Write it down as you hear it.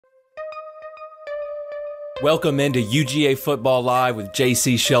Welcome into UGA Football Live with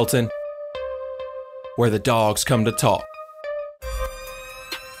JC Shelton, where the dogs come to talk.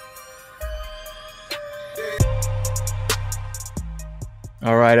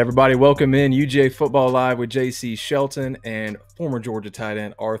 All right, everybody, welcome in UGA Football Live with JC Shelton and former Georgia tight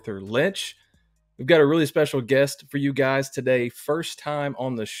end Arthur Lynch. We've got a really special guest for you guys today. First time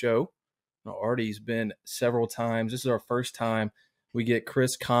on the show. Now, Artie's been several times. This is our first time we get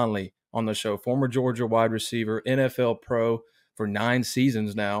Chris Conley on the show. Former Georgia wide receiver, NFL pro for 9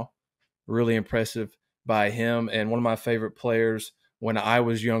 seasons now. Really impressive by him and one of my favorite players when I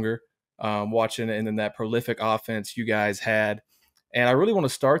was younger, watching and then that prolific offense you guys had. And I really want to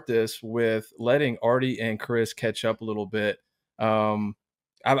start this with letting Artie and Chris catch up a little bit.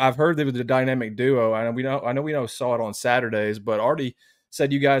 I've heard they were the dynamic duo. I know we saw it on Saturdays, but Artie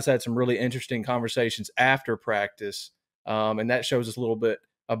said you guys had some really interesting conversations after practice, and that shows us a little bit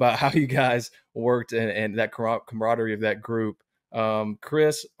about how you guys worked and that camaraderie of that group.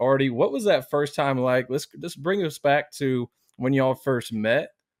 Chris, Artie, what was that first time like? Let's bring us back to when y'all first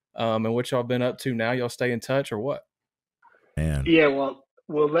met, and what y'all been up to now. Y'all stay in touch or what? Man. Yeah, well,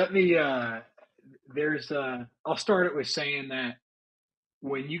 let me. I'll start it with saying that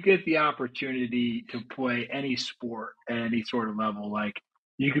when you get the opportunity to play any sport at any sort of level, like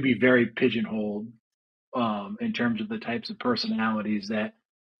you could be very pigeonholed in terms of the types of personalities that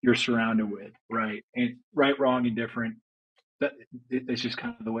you're surrounded with, right? And right, wrong, and different. It's just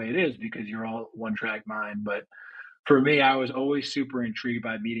kind of the way it is because you're all one-track mind. But for me, I was always super intrigued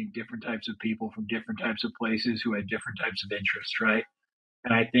by meeting different types of people from different types of places who had different types of interests, right?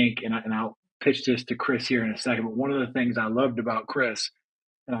 And I think, and I'll pitch this to Chris here in a second, but one of the things I loved about Chris,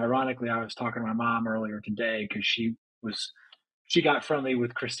 and ironically, I was talking to my mom earlier today because she got friendly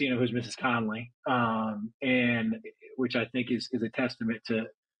with Christina, who's Mrs. Conley, and which I think is a testament to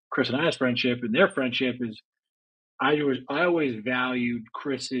Chris and I's friendship, and their friendship is I always valued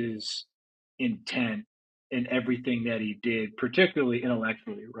Chris's intent in everything that he did, particularly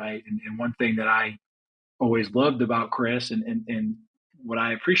intellectually, right? And one thing that I always loved about Chris and what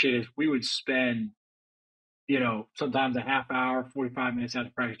I appreciate is we would spend, sometimes a half hour, 45 minutes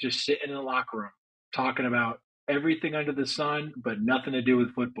after practice, just sitting in the locker room, talking about everything under the sun, but nothing to do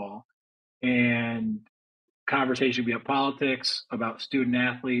with football. And conversation about politics, about student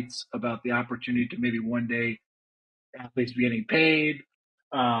athletes, about the opportunity to maybe one day athletes be getting paid.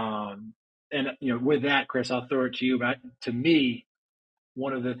 With that, Chris, I'll throw it to you. But to me,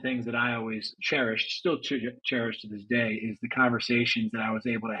 one of the things that I always cherished, still cherish to this day, is the conversations that I was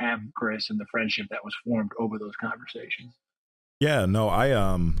able to have with Chris and the friendship that was formed over those conversations. Yeah, no,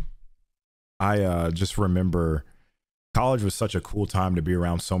 I just remember college was such a cool time to be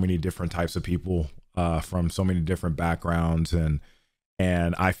around so many different types of people from so many different backgrounds, and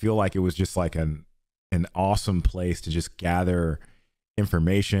I feel like it was just like an awesome place to just gather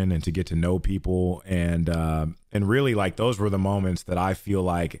information and to get to know people, and really, like, those were the moments that I feel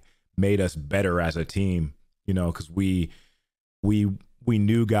like made us better as a team, because we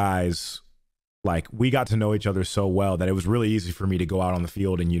knew guys, like, we got to know each other so well that it was really easy for me to go out on the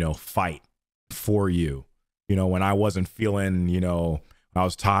field and fight for you, when I wasn't feeling, I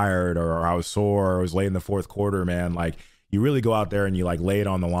was tired or I was sore or I was late in the fourth quarter, man. Like, you really go out there and you like lay it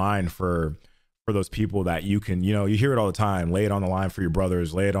on the line for those people that you can, you hear it all the time, lay it on the line for your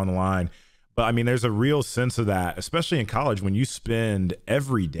brothers, lay it on the line. But I mean, there's a real sense of that, especially in college, when you spend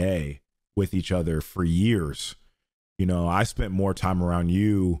every day with each other for years. I spent more time around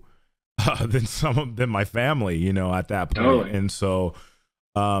you than my family, at that point. Totally. And so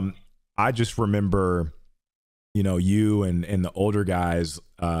I just remember, you and the older guys,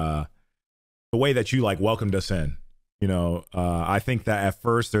 the way that you like welcomed us in. I think that at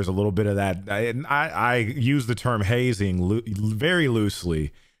first there's a little bit of that. I use the term hazing very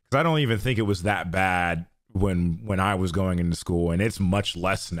loosely because I don't even think it was that bad when I was going into school, and it's much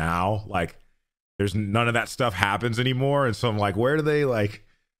less now. Like, there's none of that stuff happens anymore, and so I'm like, where do they like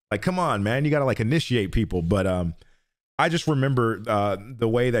come on, man, you got to like initiate people. But I just remember the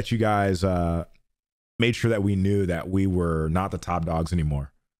way that you guys made sure that we knew that we were not the top dogs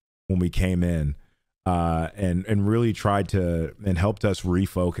anymore when we came in. And really tried to and helped us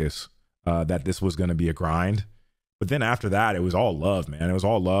refocus that this was going to be a grind. But then after that, it was all love, man. It was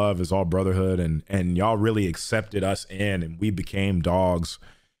all love. It was all brotherhood. And y'all really accepted us in, and we became dogs,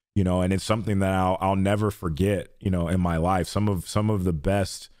 and it's something that I'll never forget, in my life. Some of the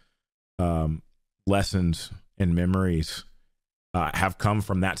best lessons and memories have come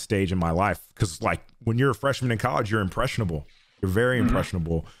from that stage in my life. Because, like, when you're a freshman in college, you're impressionable. You're very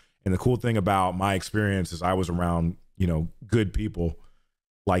impressionable. And the cool thing about my experience is I was around, good people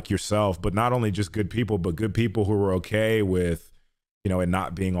like yourself, but not only just good people, but good people who were okay with, it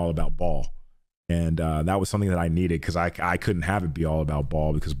not being all about ball. And that was something that I needed, because I couldn't have it be all about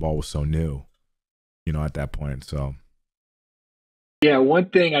ball, because ball was so new, at that point. So. Yeah, one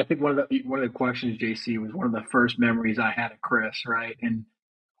thing I think one of the questions, JC, was one of the first memories I had of Chris, right? And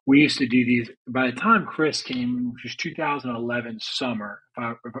we used to do these. By the time Chris came, which was 2011 summer,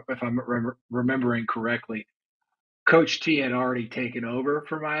 if I'm remembering correctly, Coach T had already taken over,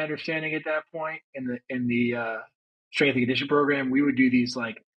 from my understanding at that point in the strength and conditioning program. We would do these,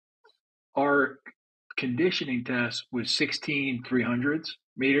 like, our conditioning test was 16 300s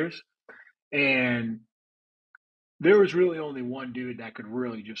meters, and there was really only one dude that could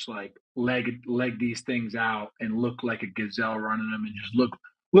really just, like, leg these things out and look like a gazelle running them, and just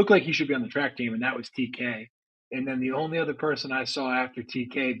look like he should be on the track team, and that was TK. And then the only other person I saw after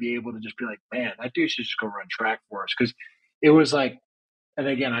TK be able to just be like, man, that dude should just go run track for us, because it was like, and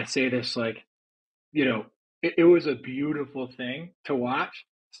again, I say this, like, it was a beautiful thing to watch.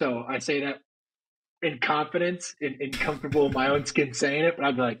 So I say that in confidence, and comfortable in my own skin saying it, but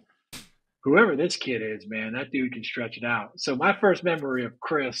I'd be like, whoever this kid is, man, that dude can stretch it out. So my first memory of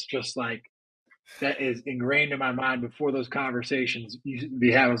Chris, just like, that is ingrained in my mind before those conversations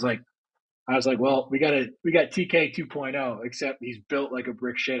we had, I was like, well, we got TK 2.0, except he's built like a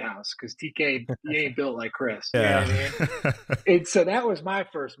brick shit house, because TK, he ain't built like Chris. You know what I mean? And so that was my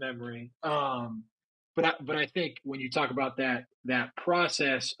first memory. But I think when you talk about that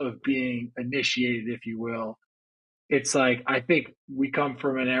process of being initiated, if you will, it's like, I think we come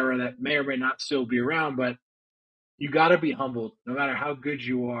from an era that may or may not still be around, but you got to be humbled. No matter how good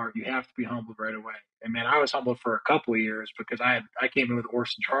you are, you have to be humbled right away. And man, I was humbled for a couple of years, because I came in with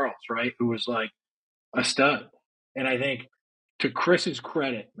Orson Charles, right, who was like a stud. And I think, to Chris's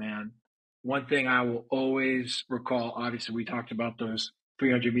credit, man, one thing I will always recall, obviously we talked about those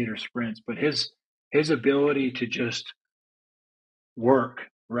 300-meter sprints, but his ability to just work,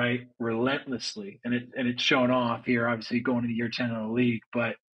 right, relentlessly, and it's shown off here, obviously going into year 10 of the league,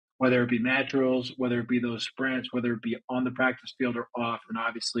 but whether it be match drills, whether it be those sprints, whether it be on the practice field or off, and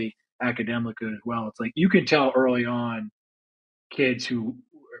obviously academically as well, it's like you can tell early on kids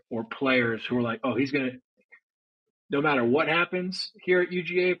or players who are like, oh, he's gonna, no matter what happens here at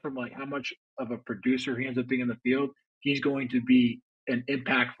UGA, from like how much of a producer he ends up being in the field, he's going to be an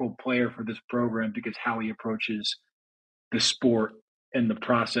impactful player for this program, because how he approaches the sport and the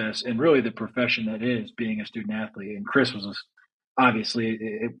process, and really the profession that is being a student athlete. And Chris was obviously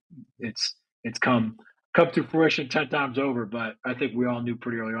it's come to fruition 10 times over, but I think we all knew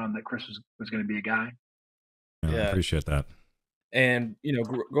pretty early on that Chris was going to be a guy. Yeah, I appreciate that. And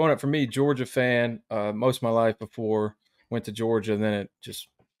growing up, for me, Georgia fan, most of my life before went to Georgia, and then it just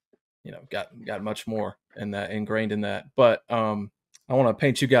got much more ingrained in that. But I want to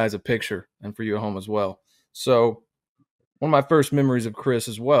paint you guys a picture, and for you at home as well. So one of my first memories of Chris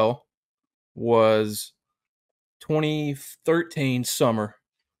as well was 2013 summer,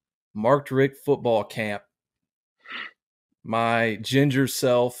 Marked Rick football camp. My ginger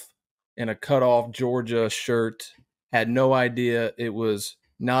self in a cutoff Georgia shirt, had no idea it was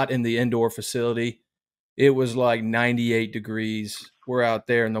not in the indoor facility. It was like 98 degrees. We're out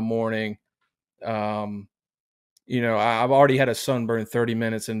there in the morning. I've already had a sunburn 30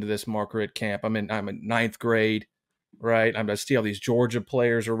 minutes into this Mark Ritt camp. I'm in ninth grade, right? I see all these Georgia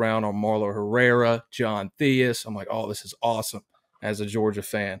players around, on Marlo Herrera, John Theus. I'm like, oh, this is awesome as a Georgia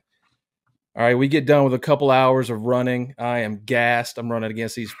fan. All right, we get done with a couple hours of running. I am gassed. I'm running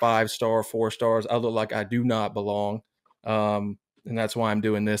against these 5-star, 4-stars. I look like I do not belong. And that's why I'm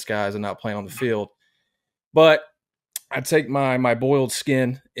doing this, guys, and not playing on the field. But I take my boiled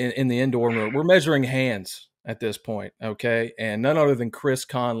skin in the indoor room. We're measuring hands at this point, okay? And none other than Chris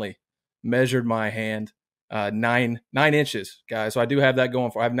Conley measured my hand 9 inches, guys. So I do have that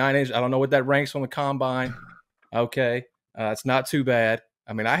going for. I have 9 inches. I don't know what that ranks on the combine, okay? It's not too bad.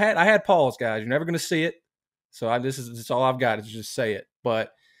 I mean, I had pause, guys. You're never going to see it. So this is all I've got is just say it.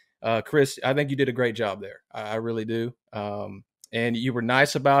 But Chris, I think you did a great job there. I really do. And you were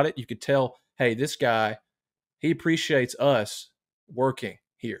nice about it. You could tell, hey, this guy, he appreciates us working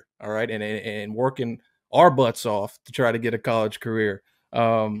here. All right. And working our butts off to try to get a college career.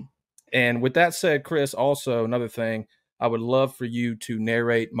 And with that said, Chris, also another thing, I would love for you to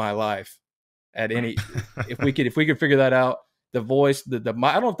narrate my life at any, if we could figure that out. The voice, the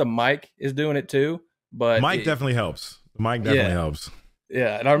I don't know if the mic is doing it too, but mic definitely helps. The mic definitely helps.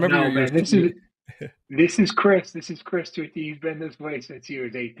 Yeah, and I remember this is Chris. This is Chris too. He's been this way since he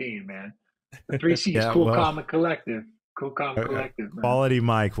was 18, man. The 3C's calm and collective. Cool, calm, collective. Man. Quality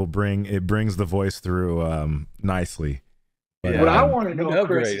mic brings the voice through nicely. But What I Yeah, want to I need know, to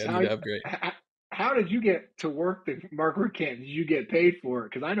Chris, upgrade. is I need to upgrade. how did you get to work the marker camp? Did you get paid for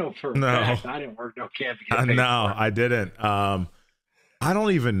it? Because I know for a no, fact I didn't work no camp to get paid for no, it. I didn't. I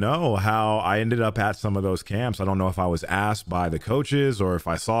don't even know how I ended up at some of those camps. I don't know if I was asked by the coaches or if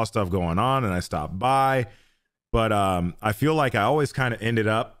I saw stuff going on and I stopped by. But I feel like I always kind of ended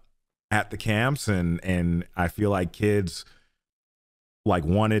up at the camps, and I feel like kids like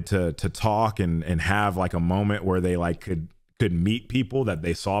wanted to talk and have like a moment where they like could meet people that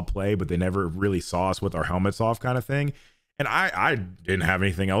they saw play, but they never really saw us with our helmets off, kind of thing. And I didn't have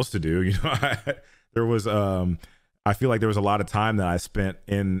anything else to do, you know. There was I feel like there was a lot of time that I spent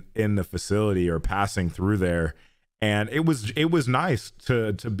in the facility or passing through there, and it was nice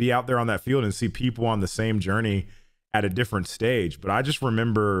to be out there on that field and see people on the same journey at a different stage. But I just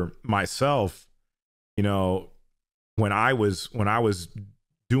remember myself, you know, when I was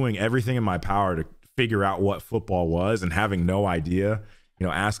doing everything in my power to figure out what football was and having no idea, you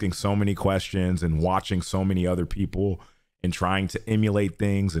know, asking so many questions and watching so many other people and trying to emulate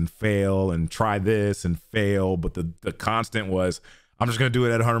things and fail and try this and fail. But the constant was, I'm just going to do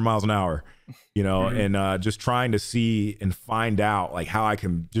it at 100 miles an hour, you know, and just trying to see and find out like how I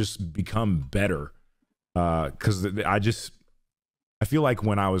can just become better. Cause I feel like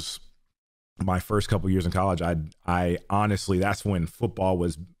when I was my first couple years in college, I honestly, that's when football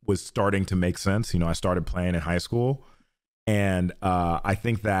was starting to make sense. You know, I started playing in high school, and I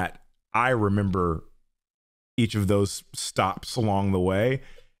think that I remember each of those stops along the way,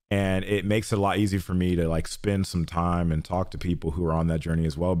 and it makes it a lot easier for me to like spend some time and talk to people who are on that journey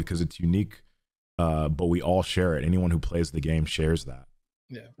as well, because it's unique, but we all share it. Anyone who plays the game shares that.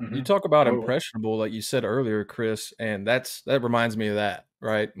 Yeah. Mm-hmm. You talk about Totally. impressionable, like you said earlier, Chris, and that reminds me of that,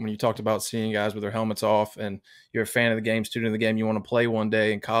 right? When you talked about seeing guys with their helmets off and you're a fan of the game, student of the game, you want to play one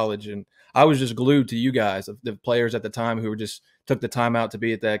day in college. And I was just glued to you guys, the players at the time who were just took the time out to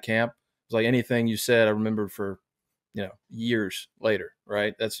be at that camp. It was like anything you said, I remembered for, you know, years later,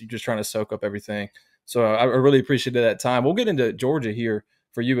 right? That's, you're just trying to soak up everything. So I really appreciated that time. We'll get into Georgia here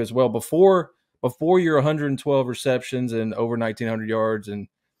for you as well. Before your 112 receptions and over 1,900 yards and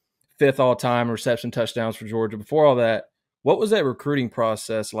fifth all-time reception touchdowns for Georgia, before all that, what was that recruiting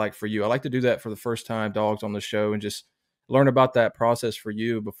process like for you? I like to do that for the first time Dogs on the show and just learn about that process for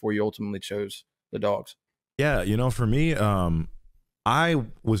you before you ultimately chose the Dogs. Yeah, you know, for me, I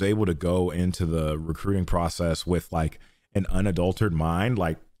was able to go into the recruiting process with like an unadulterated mind.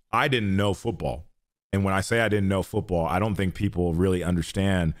 Like, I didn't know football. And when I say I didn't know football, I don't think people really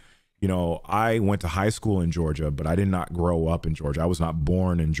understand. You know, I went to high school in Georgia, but I did not grow up in Georgia. I was not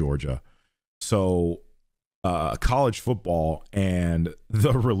born in Georgia. So college football and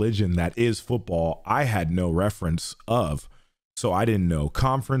the religion that is football, I had no reference of. So I didn't know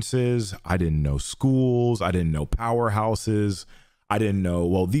conferences. I didn't know schools. I didn't know powerhouses. I didn't know,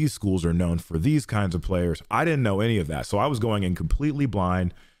 well, these schools are known for these kinds of players. I didn't know any of that. So I was going in completely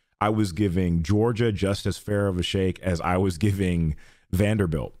blind. I was giving Georgia just as fair of a shake as I was giving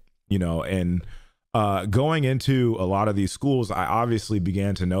Vanderbilt, you know, and going into a lot of these schools, I obviously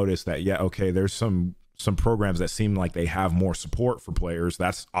began to notice that, yeah, okay, there's some programs that seem like they have more support for players.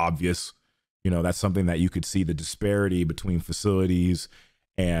 That's obvious. You know, that's something that you could see the disparity between facilities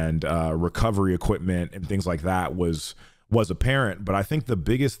and recovery equipment and things like that was apparent. But I think the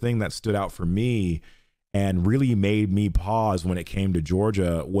biggest thing that stood out for me and really made me pause when it came to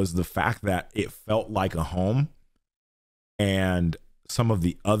Georgia was the fact that it felt like a home. And some of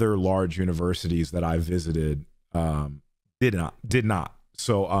the other large universities that I visited did not.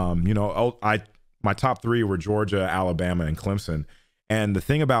 So, you know, my top three were Georgia, Alabama, and Clemson. And the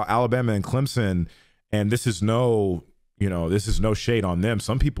thing about Alabama and Clemson, and this is no shade on them.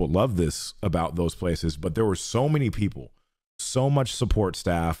 Some people love this about those places, but there were so many people, so much support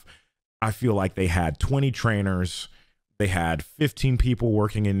staff. I feel like they had 20 trainers. They had 15 people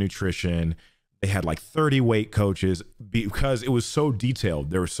working in nutrition. They had like 30 weight coaches because it was so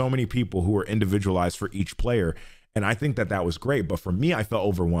detailed. There were so many people who were individualized for each player. And I think that was great. But for me, I felt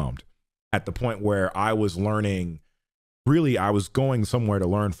overwhelmed at the point where I was learning. Really, I was going somewhere to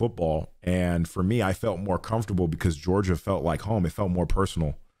learn football. And for me, I felt more comfortable because Georgia felt like home. It felt more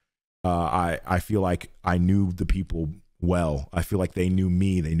personal. I feel like I knew the people well. I feel like they knew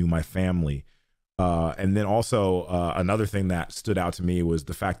me. They knew my family. And then also another thing that stood out to me was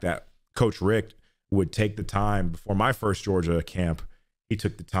the fact that Coach Rick would take the time before my first Georgia camp. He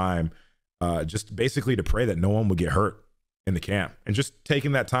took the time just basically to pray that no one would get hurt in the camp, and just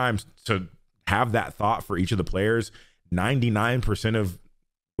taking that time to have that thought for each of the players, 99% of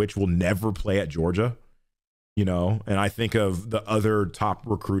which will never play at Georgia, you know. And I think of the other top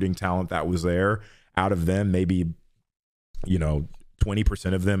recruiting talent that was there. Out of them, maybe you know,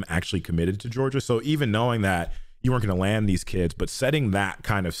 20% of them actually committed to Georgia. So even knowing that you weren't going to land these kids, but setting that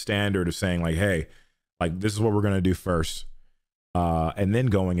kind of standard of saying like, hey, like this is what we're going to do first. And then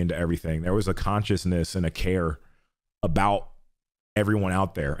going into everything, there was a consciousness and a care about everyone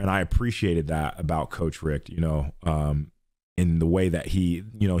out there. And I appreciated that about Coach Richt, you know, in the way that he,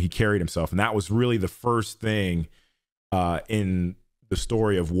 you know, he carried himself. And that was really the first thing in the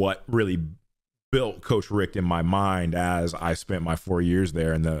story of what really built Coach Richt in my mind as I spent my 4 years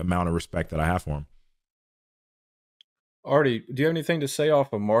there, and the amount of respect that I have for him. Artie, do you have anything to say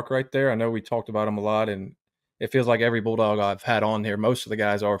off of Mark right there? I know we talked about him a lot, and it feels like every Bulldog I've had on here, most of the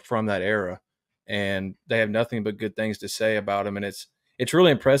guys are from that era, and they have nothing but good things to say about him. And it's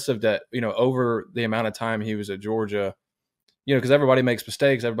really impressive that, you know, over the amount of time he was at Georgia, you know, because everybody makes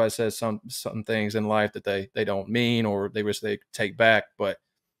mistakes. Everybody says some things in life that they don't mean or they wish they could take back. But it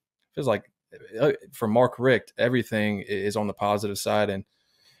feels like for Mark Richt, everything is on the positive side, and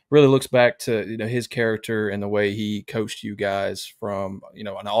really looks back to, you know, his character and the way he coached you guys from, you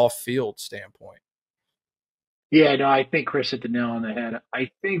know, an off-field standpoint. Yeah, no, I think Chris hit the nail on the head.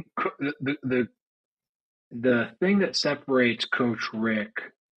 I think the thing that separates Coach Richt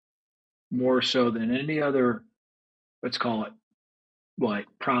more so than any other, let's call it, like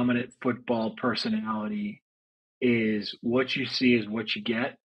prominent football personality, is what you see is what you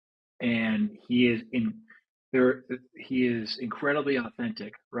get, and he is he is incredibly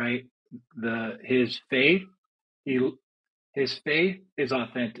authentic, right? His faith is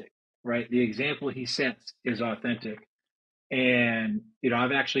authentic, right? The example he sets is authentic. And, you know,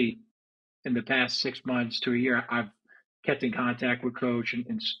 I've actually, in the past 6 months to a year, I've kept in contact with Coach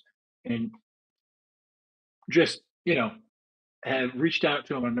and just, you know, have reached out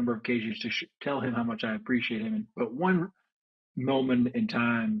to him on a number of occasions to tell him how much I appreciate him. But one moment in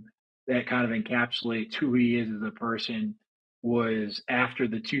time that kind of encapsulates who he is as a person was after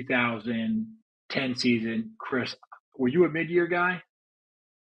the 2010 season. Chris, were you a mid-year guy?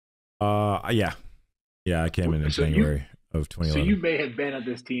 Yeah, I came in January of 2011. So you may have been at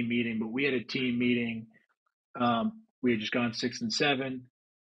this team meeting, but we had a team meeting. We had just gone 6-7.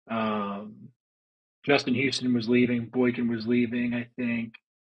 Justin Houston was leaving. Boykin was leaving, I think.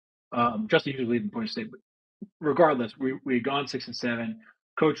 Justin Houston was leaving Point State. But regardless, we had gone 6-7.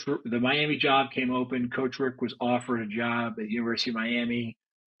 The Miami job came open. Coach Richt was offered a job at the University of Miami.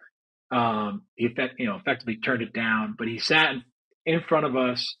 He effectively turned it down, but he sat in front of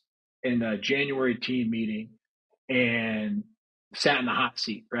us in the January team meeting and sat in the hot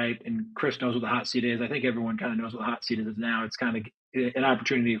seat, right? And Chris knows what the hot seat is. I think everyone kind of knows what the hot seat is now. It's kind of an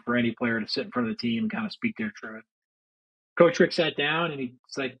opportunity for any player to sit in front of the team and kind of speak their truth. Coach Richt sat down and he's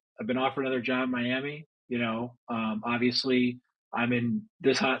like, I've been offered another job in Miami. You know, obviously I'm in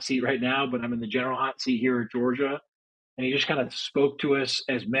this hot seat right now, but I'm in the general hot seat here at Georgia. And he just kind of spoke to us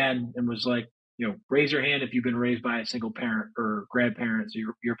as men and was like, you know, raise your hand if you've been raised by a single parent or grandparents,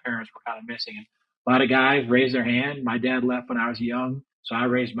 or your parents were kind of missing. And a lot of guys raised their hand. My dad left when I was young, so I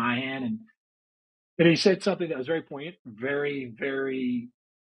raised my hand. And he said something that was very poignant, very, very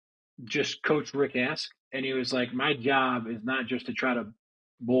just Coach Richt-esque. And he was like, my job is not just to try to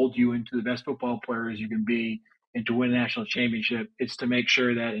mold you into the best football players you can be and to win a national championship. It's to make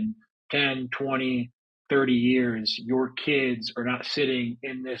sure that in 10, 20, 30 years, your kids are not sitting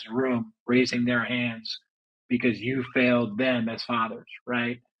in this room raising their hands because you failed them as fathers,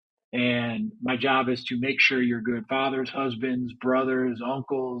 right? And my job is to make sure you're good fathers, husbands, brothers,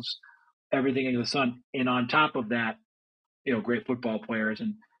 uncles, everything under the sun. And on top of that, you know, great football players.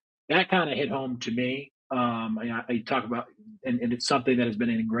 And that kind of hit home to me. I talk about, and it's something that has been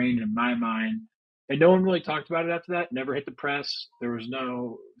ingrained in my mind. And no one really talked about it after that. Never hit the press. There was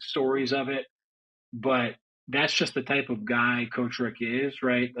no stories of it. But that's just the type of guy Coach Richt is,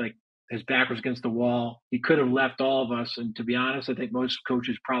 right? Like his back was against the wall. He could have left all of us. And to be honest, I think most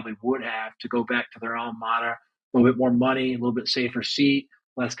coaches probably would have to go back to their alma mater, a little bit more money, a little bit safer seat,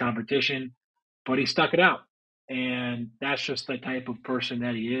 less competition. But he stuck it out. And that's just the type of person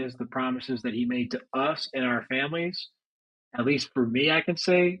that he is. The promises that he made to us and our families, at least for me, I can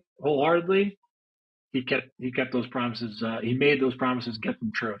say wholeheartedly, he kept those promises. He made those promises, kept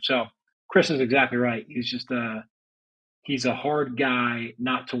them true. So Chris is exactly right. He's just he's a hard guy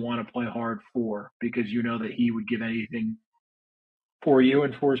not to want to play hard for, because you know that he would give anything for you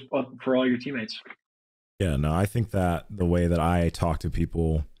and for all your teammates. Yeah, no, I think that the way that I talk to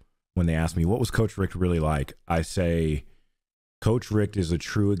people when they ask me, what was Coach Richt really like? I say, Coach Richt is a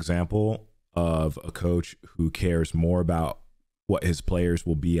true example of a coach who cares more about what his players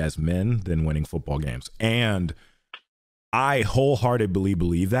will be as men than winning football games. And I wholeheartedly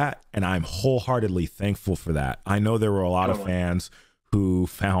believe that, and I'm wholeheartedly thankful for that. I know there were a lot of fans who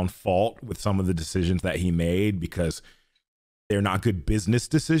found fault with some of the decisions that he made because they're not good business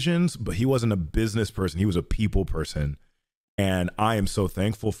decisions, but he wasn't a business person. He was a people person. And I am so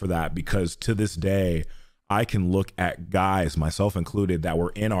thankful for that, because to this day, I can look at guys, myself included, that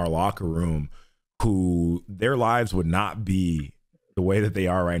were in our locker room who their lives would not be the way that they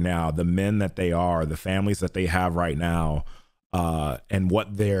are right now, the men that they are, the families that they have right now, and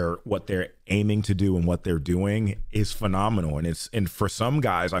what they're aiming to do and what they're doing is phenomenal. And for some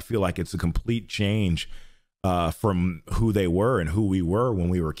guys, I feel like it's a complete change from who they were and who we were when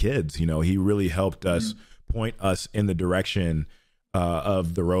we were kids. You know, he really helped us point us in the direction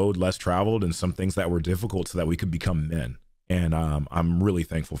of the road less traveled and some things that were difficult so that we could become men. And I'm really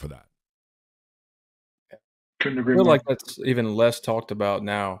thankful for that. Couldn't agree I feel more. like that's even less talked about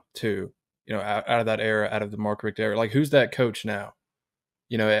now too. You know, out of that era, out of the Mark Richt era, like who's that coach now?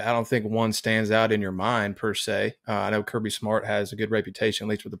 You know, I don't think one stands out in your mind per se. I know Kirby Smart has a good reputation, at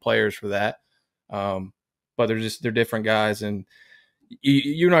least with the players, for that. But they're different guys, and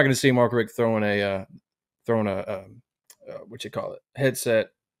you're not going to see Mark Richt throwing a what you call it,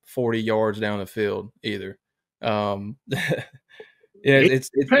 headset 40 yards down the field either. Yeah, it's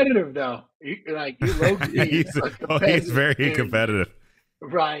competitive though. He's very competitive.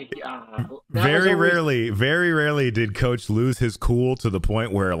 Right. Very rarely did Coach lose his cool to the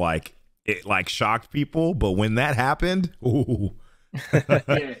point where like it like shocked people. But when that happened, ooh.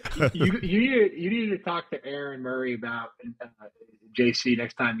 Yeah, you need to talk to Aaron Murray about JC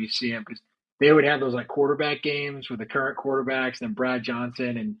next time you see him, because they would have those like quarterback games with the current quarterbacks and Brad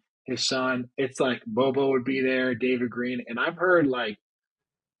Johnson and his son. It's like Bobo would be there, David Green, and I've heard like,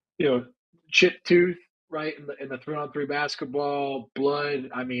 you know, chip tooth right in the 3-on-3 basketball, blood.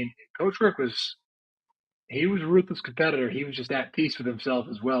 I mean, Coach Rick was a ruthless competitor. He was just at peace with himself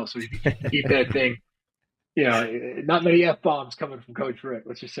as well. So he could keep that thing. You know, not many F-bombs coming from Coach Rick.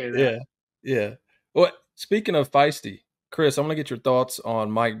 Let's just say that. Yeah. Well, speaking of feisty, Chris, I want to get your thoughts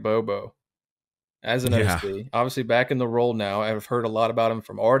on Mike Bobo as an OC. Obviously back in the role now. I've heard a lot about him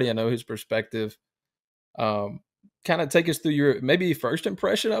from Artie. I know his perspective. Kind of take us through your maybe first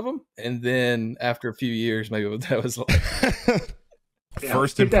impression of him, and then after a few years, maybe what that was like.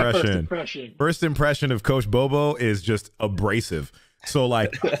 First impression of Coach Bobo is just abrasive. So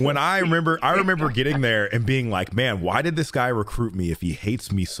like when I remember getting there and being like, man, why did this guy recruit me if he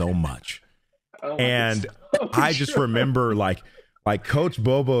hates me so much? And I just remember like Coach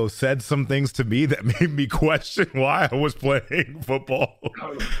Bobo said some things to me that made me question why I was playing football.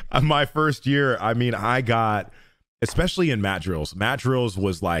 My first year, I mean, I got, especially in mat drills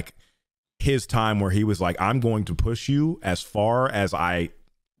was like his time where he was like, I'm going to push you as far as I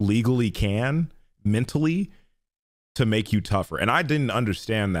legally can mentally to make you tougher. And I didn't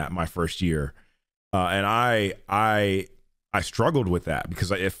understand that my first year. And I struggled with that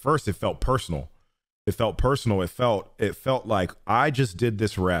because at first it felt personal. It felt like I just did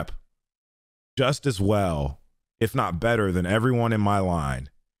this rep just as well, if not better than everyone in my line.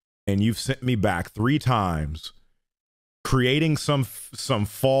 And you've sent me back 3 times, creating some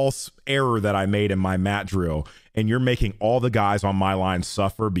false error that I made in my mat drill. And you're making all the guys on my line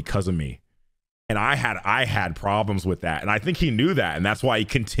suffer because of me. And I had problems with that. And I think he knew that. And that's why he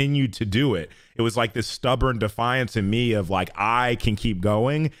continued to do it. It was like this stubborn defiance in me of like, I can keep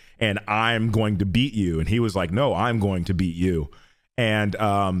going and I'm going to beat you. And he was like, no, I'm going to beat you. And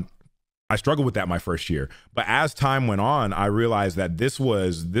I struggled with that my first year. But as time went on, I realized that this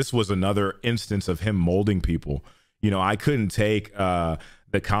was another instance of him molding people. You know, I couldn't take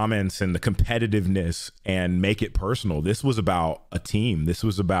the comments and the competitiveness and make it personal. This was about a team. This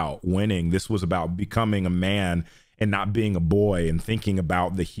was about winning. This was about becoming a man and not being a boy and thinking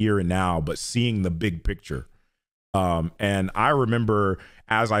about the here and now, but seeing the big picture. And I remember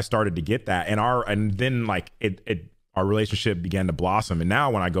as I started to get that, and then like our relationship began to blossom. And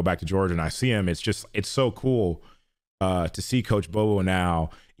now when I go back to Georgia and I see him, it's so cool to see Coach Bobo now,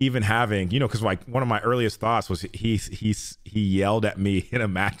 even having, you know, because like one of my earliest thoughts was he yelled at me in a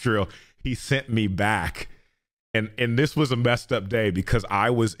mat drill. He sent me back, and this was a messed up day because I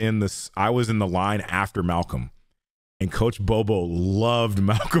was in the line after Malcolm, and Coach Bobo loved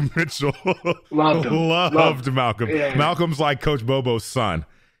Malcolm Mitchell. loved Malcolm. Yeah. Malcolm's like Coach Bobo's son,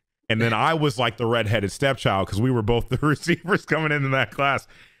 and then I was like the redheaded stepchild because we were both the receivers coming into that class.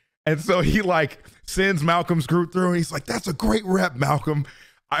 And so he like sends Malcolm's group through, and he's like, "That's a great rep, Malcolm."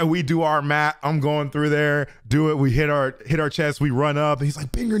 We do our mat. I'm going through there, do it. We hit our chest. We run up. And he's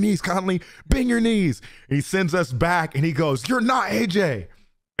like, "Bend your knees, Conley. Bend your knees." And he sends us back, and he goes, "You're not AJ."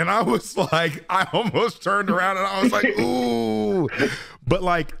 And I was like, I almost turned around and I was like, ooh. But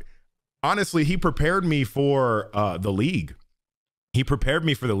like, honestly, he prepared me for the league. He prepared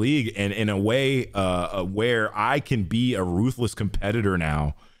me for the league, and in a way where I can be a ruthless competitor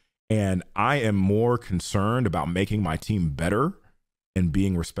now. And I am more concerned about making my team better and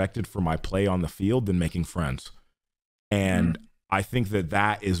being respected for my play on the field than making friends. And I think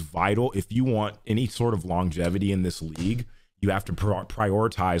that is vital. If you want any sort of longevity in this league, you have to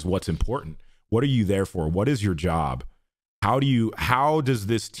prioritize what's important. What are you there for? What is your job? How does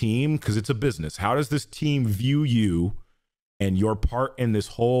this team, because it's a business, how does this team view you and your part in this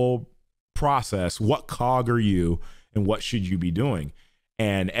whole process? What cog are you and what should you be doing?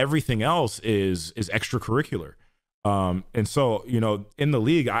 And everything else is extracurricular. And so, in the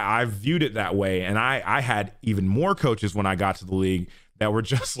league, I viewed it that way. And I had even more coaches when I got to the league that were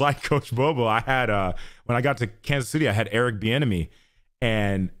just like Coach Bobo. I had, when I got to Kansas City, I had Eric Bieniemy,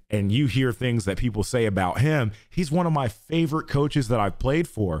 and you hear things that people say about him. He's one of my favorite coaches that I've played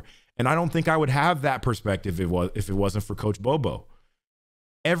for. And I don't think I would have that perspective if it wasn't for Coach Bobo.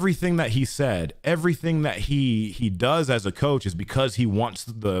 Everything that he said, everything that he does as a coach is because he wants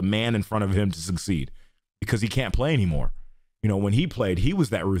the man in front of him to succeed, because he can't play anymore. When he played, he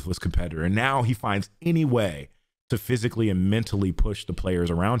was that ruthless competitor, and now he finds any way to physically and mentally push the players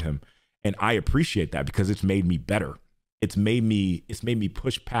around him. And I appreciate that, because it's made me better. It's made me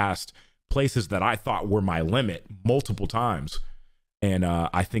push past places that I thought were my limit multiple times. And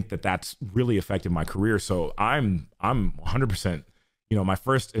I think that's really affected my career. So I'm 100%, my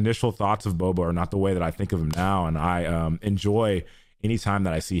first initial thoughts of Bobo are not the way that I think of him now. And I enjoy any time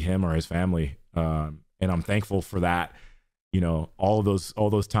that I see him or his family. And I'm thankful for that. All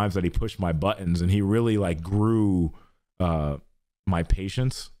those times that he pushed my buttons, and he really like grew my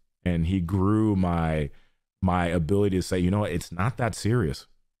patience, and he grew my ability to say, it's not that serious.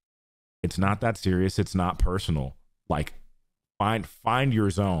 It's not that serious. It's not personal. Like, find your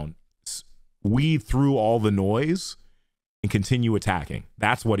zone, weed through all the noise, and continue attacking.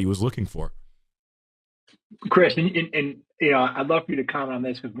 That's what he was looking for. Chris, and I'd love for you to comment on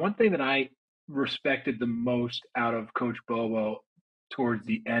this, because one thing that I respected the most out of Coach Bobo towards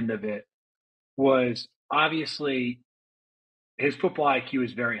the end of it was, obviously, his football IQ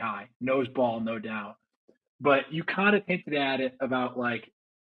is very high, knows ball, no doubt. But you kind of hinted at it about, like,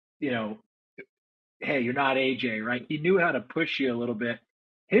 hey, you're not AJ, right? He knew how to push you a little bit.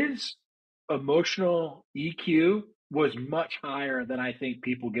 His emotional EQ was much higher than I think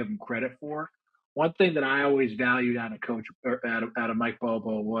people give him credit for. One thing that I always valued out of Coach, or out of Mike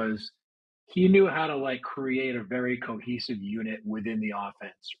Bobo, was he knew how to like create a very cohesive unit within the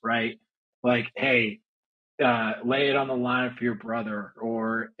offense, right? Like, hey, lay it on the line for your brother,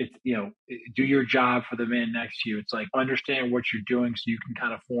 or it's, do your job for the man next to you. It's like, understand what you're doing so you can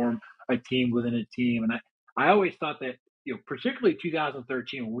kind of form a team within a team. And I always thought that, particularly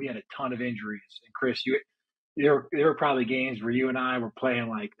 2013, when we had a ton of injuries, and Chris, there were probably games where you and I were playing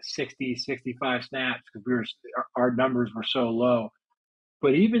like 60, 65 snaps because our numbers were so low.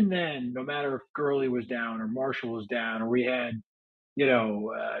 But even then, no matter if Gurley was down or Marshall was down, or we had,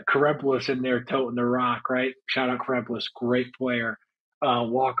 Karempoulos in there toting the rock, right? Shout out Karempoulos, great player,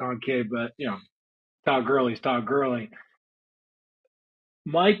 walk-on kid, but, Todd Gurley's Todd Gurley.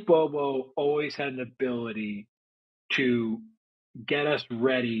 Mike Bobo always had an ability to get us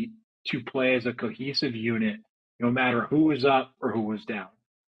ready to play as a cohesive unit, no matter who was up or who was down.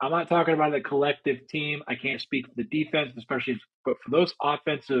 I'm not talking about the collective team. I can't speak for the defense, but for those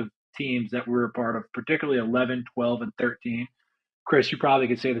offensive teams that we're a part of, particularly 11, 12, and 13. Chris, you probably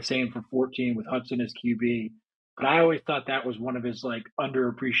could say the same for 14 with Hudson as QB. But I always thought that was one of his like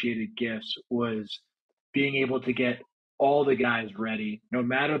underappreciated gifts, was being able to get all the guys ready, no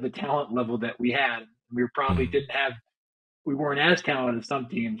matter the talent level that we had. We we weren't as talented as some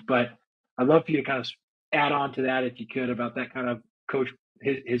teams, but I'd love for you to kind of add on to that, if you could, about that kind of coach,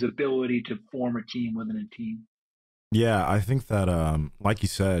 his ability to form a team within a team. Yeah, I think that, like you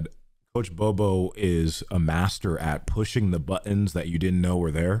said, Coach Bobo is a master at pushing the buttons that you didn't know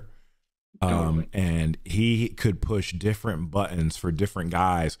were there. Totally. And he could push different buttons for different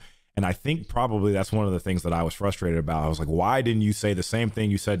guys. And I think probably that's one of the things that I was frustrated about. I was like, why didn't you say the same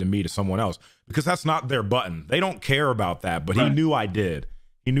thing you said to me to someone else? Because that's not their button. They don't care about that. But He knew I did.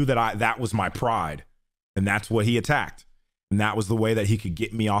 He knew that that was my pride. And that's what he attacked. And that was the way that he could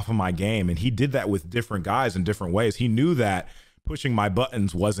get me off of my game. And he did that with different guys in different ways. He knew that pushing my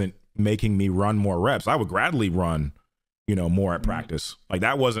buttons wasn't making me run more reps. I would gladly run, more at practice. Like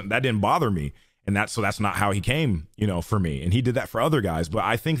that didn't bother me. And that's not how he came, for me. And he did that for other guys. But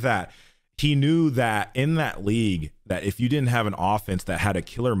I think that he knew that in that league, that if you didn't have an offense that had a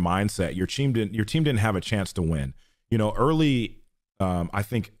killer mindset, your team didn't have a chance to win. You know, early, I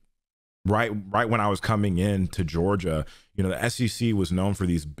think right when I was coming in to Georgia, you know, the SEC was known for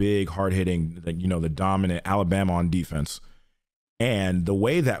these big, hard-hitting, you know, the dominant Alabama on defense. And the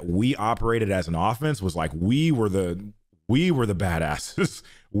way that we operated as an offense was like we were the badasses.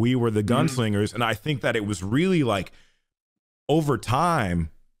 We were the gunslingers. And I think that it was really like over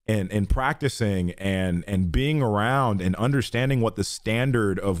time and practicing and being around and understanding what the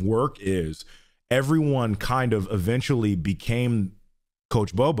standard of work is, everyone kind of eventually became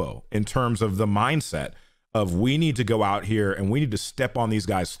Coach Bobo in terms of the mindset of we need to go out here and we need to step on these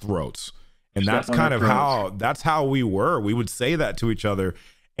guys' throats. And that's kind of how we were. We would say that to each other,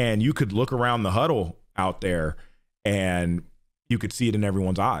 and you could look around the huddle out there and you could see it in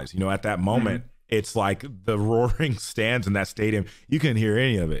everyone's eyes. You know, at that moment, it's like the roaring stands in that stadium. You couldn't hear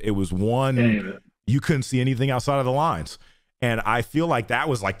any of it. It was you couldn't see anything outside of the lines. And I feel like that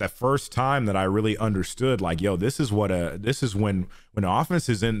was like the first time that I really understood, like, yo, this is when the offense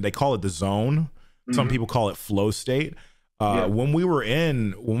is in, they call it the zone. Some people call it flow state. When we were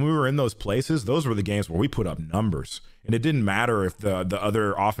in those places, those were the games where we put up numbers, and it didn't matter if the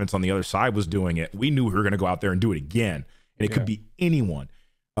other offense on the other side was doing it. We knew we were going to go out there and do it again, and it could be anyone.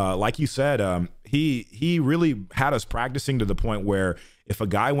 Like you said, he really had us practicing to the point where if a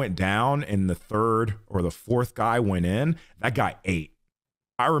guy went down and the third or the fourth guy went in, that guy ate.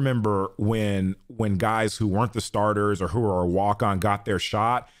 I remember when guys who weren't the starters or who were a walk-on got their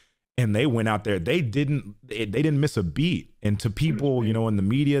shot, and they went out there, they didn't miss a beat. And to people, you know, in the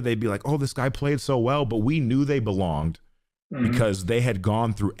media, they'd be like, oh, this guy played so well, but we knew they belonged because they had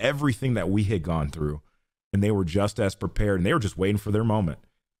gone through everything that we had gone through, and they were just as prepared, and they were just waiting for their moment.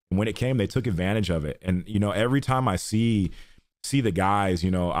 And when it came, they took advantage of it. And, you know, every time I see the guys, you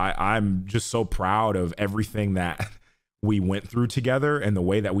know, I'm just so proud of everything that we went through together and the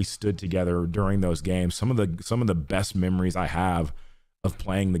way that we stood together during those games. Some of the best memories I have of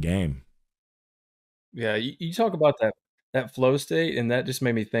playing the game. Yeah, you talk about that flow state, and that just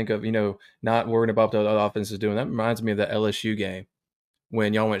made me think of, you know, not worrying about what the other offense is doing. That reminds me of the LSU game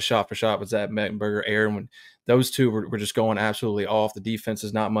when y'all went shot for shot with Zach Mettenberger, Aaron, when those two were just going absolutely off. The defense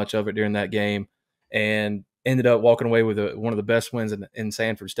is not much of it during that game, and ended up walking away with one of the best wins in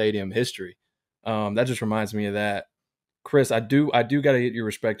Sanford Stadium history. That just reminds me of that. Chris, I do got to get your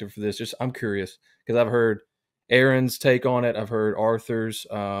perspective for this. Just I'm curious because I've heard Aaron's take on it. I've heard Arthur's,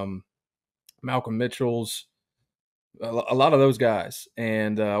 Malcolm Mitchell's, a lot of those guys,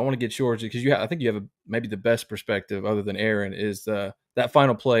 and I want to get yours because I think you have maybe the best perspective other than Aaron is that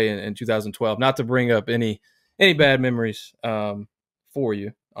final play in 2012. Not to bring up any bad memories for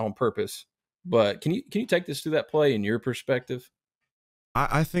you on purpose, but can you take this through that play in your perspective?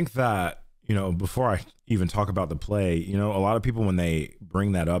 I think that, you know, before I even talk about the play, you know, a lot of people when they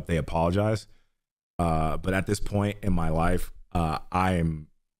bring that up, they apologize. But at this point in my life, I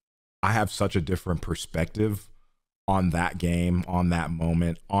have such a different perspective on that game, on that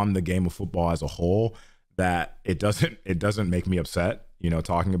moment, on the game of football as a whole, that it doesn't make me upset, you know,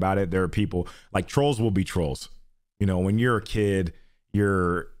 talking about it. There are people like trolls will be trolls. You know, when you're a kid,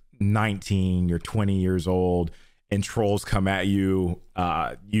 you're 19, you're 20 years old, and trolls come at you,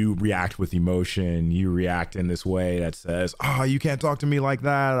 you react with emotion. You react in this way that says, oh, you can't talk to me like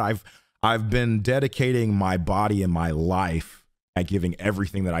that. I've been dedicating my body and my life at giving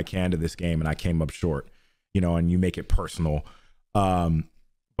everything that I can to this game, and I came up short, you know, and you make it personal.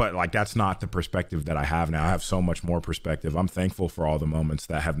 But like, that's not the perspective that I have now. I have so much more perspective. I'm thankful for all the moments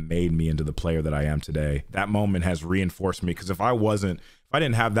that have made me into the player that I am today. That moment has reinforced me, because if I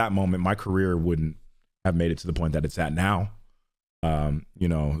didn't have that moment, my career wouldn't have made it to the point that it's at now. You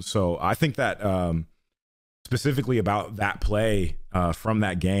know, so I think that specifically about that play from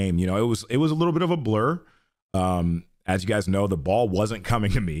that game, you know, it was a little bit of a blur. As you guys know, the ball wasn't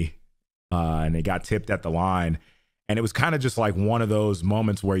coming to me, and it got tipped at the line. And it was kind of just like one of those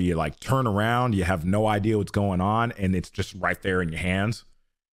moments where you like turn around, you have no idea what's going on, and it's just right there in your hands.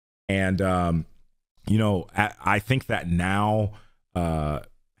 And, you know, I think that now,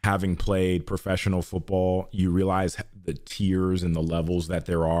 having played professional football, you realize the tiers and the levels that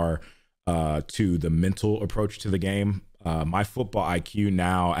there are to the mental approach to the game. My football IQ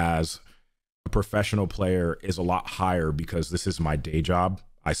now as a professional player is a lot higher because this is my day job.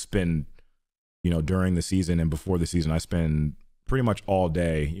 I spend, you know, during the season and before the season, I spend pretty much all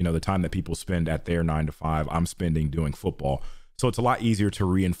day, you know, the time that people spend at their 9 to 5, I'm spending doing football. So it's a lot easier to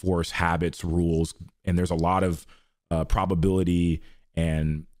reinforce habits, rules, and there's a lot of probability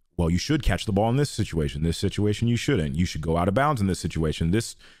and well, you should catch the ball in this situation. This situation, you shouldn't. You should go out of bounds in this situation. In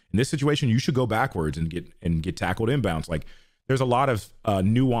this situation, you should go backwards and get tackled inbounds. Like, there's a lot of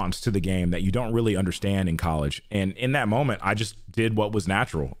nuance to the game that you don't really understand in college. And in that moment, I just did what was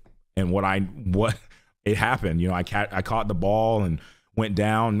natural and what it happened. You know, I caught the ball and went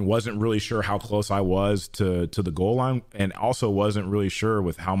down. Wasn't really sure how close I was to the goal line, and also wasn't really sure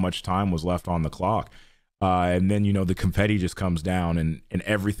with how much time was left on the clock. And then, you know, the confetti just comes down and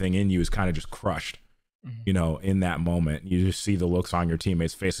everything in you is kind of just crushed, you know, in that moment. You just see the looks on your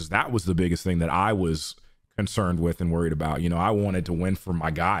teammates' faces. That was the biggest thing that I was concerned with and worried about. You know, I wanted to win for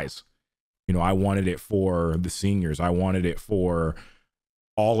my guys. You know, I wanted it for the seniors. I wanted it for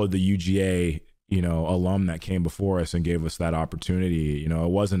all of the UGA, you know, alum that came before us and gave us that opportunity. You know,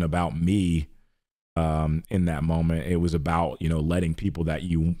 it wasn't about me in that moment. It was about, you know, letting people that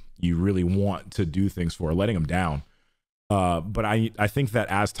you really want to do things for, letting them down. But I think that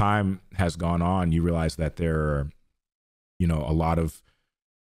as time has gone on, you realize that there are, you know, a lot of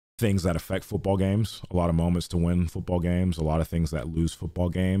things that affect football games, a lot of moments to win football games, a lot of things that lose football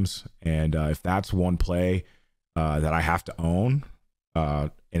games. And if that's one play that I have to own,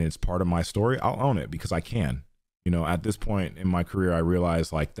 and it's part of my story, I'll own it because I can. You know, at this point in my career, I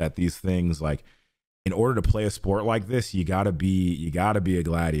realize like that these things, like, in order to play a sport like this, you gotta be a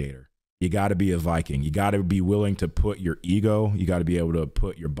gladiator. You gotta be a Viking. You gotta be willing to put your ego, you gotta be able to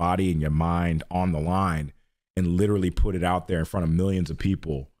put your body and your mind on the line and literally put it out there in front of millions of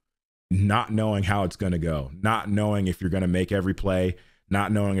people, not knowing how it's gonna go, not knowing if you're gonna make every play,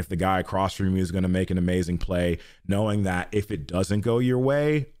 not knowing if the guy across from you is gonna make an amazing play, knowing that if it doesn't go your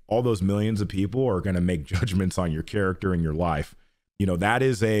way, all those millions of people are gonna make judgments on your character and your life. You know, that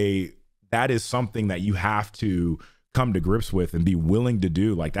is something that you have to come to grips with and be willing to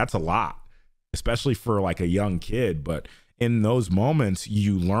do. Like, that's a lot, especially for like a young kid. But in those moments,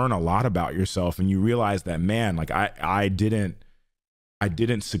 you learn a lot about yourself and you realize that, man, like I didn't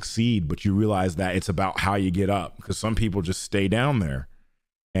succeed, but you realize that it's about how you get up, because some people just stay down there.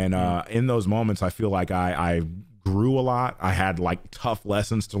 And in those moments, I feel like I grew a lot. I had like tough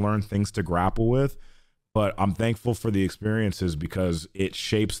lessons to learn, things to grapple with. But I'm thankful for the experiences because it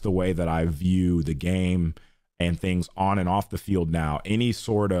shapes the way that I view the game and things on and off the field now. Any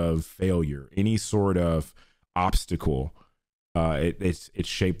sort of failure, any sort of obstacle, it's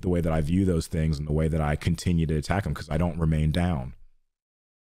shaped the way that I view those things and the way that I continue to attack them because I don't remain down.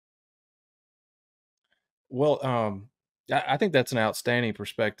 Well, I think that's an outstanding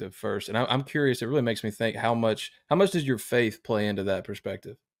perspective first, and I'm curious. It really makes me think how much does your faith play into that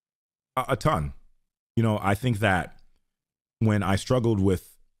perspective? A ton. You know, I think that when I struggled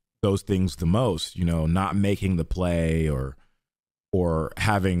with those things the most, you know, not making the play or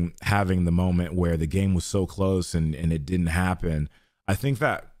having the moment where the game was so close and it didn't happen, I think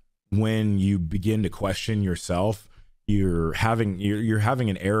that when you begin to question yourself, you're having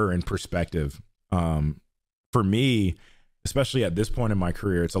an error in perspective. For me, especially at this point in my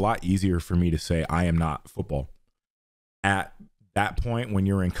career, it's a lot easier for me to say I am not football. At that point, when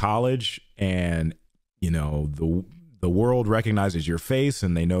you're in college and you know, the world recognizes your face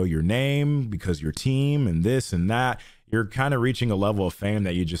and they know your name because your team and this and that, you're kind of reaching a level of fame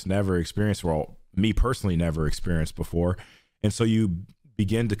that you just never experienced. Well, me personally never experienced before. And so you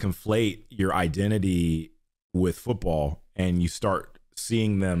begin to conflate your identity with football and you start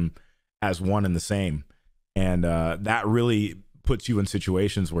seeing them as one and the same. And that really puts you in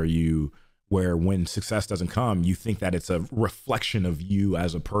situations where when success doesn't come, you think that it's a reflection of you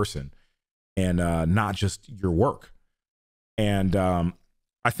as a person and not just your work. And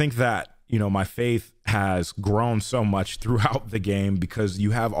I think that, you know, my faith has grown so much throughout the game because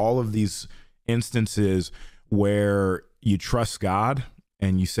you have all of these instances where you trust God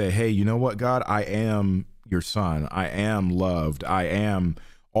and you say, hey, you know what, God, I am your son. I am loved. I am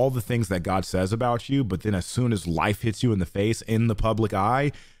all the things that God says about you. But then as soon as life hits you in the face in the public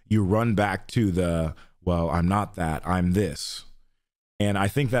eye, you run back to well, I'm not that, I'm this. And I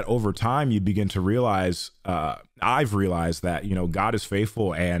think that over time you begin to realize, I've realized that, you know, God is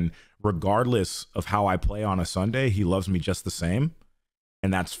faithful, and regardless of how I play on a Sunday, he loves me just the same.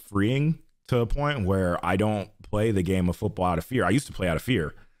 And that's freeing to a point where I don't play the game of football out of fear. I used to play out of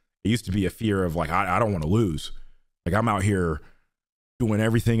fear. It used to be a fear of like, I don't want to lose. Like, I'm out here doing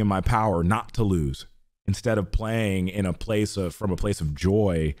everything in my power not to lose, instead of playing in from a place of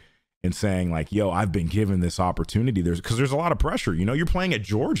joy and saying like, yo, I've been given this opportunity. Because there's a lot of pressure. You know, you're playing at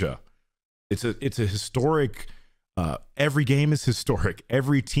Georgia. It's a historic, every game is historic.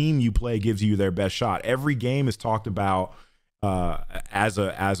 Every team you play gives you their best shot. Every game is talked about as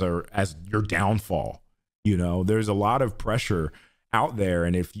your downfall. You know, there's a lot of pressure. out there,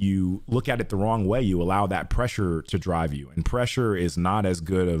 and if you look at it the wrong way, you allow that pressure to drive you, and pressure is not as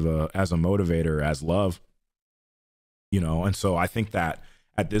good of a motivator as love, and so I think that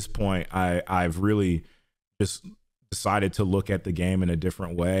at this point I've really just decided to look at the game in a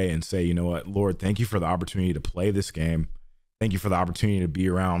different way and say, you know what, Lord, thank you for the opportunity to play this game. Thank you for the opportunity to be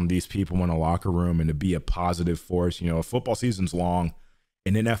around these people in a locker room and to be a positive force. A football season's long,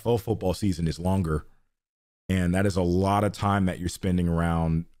 an NFL football season is longer. And that is a lot of time that you're spending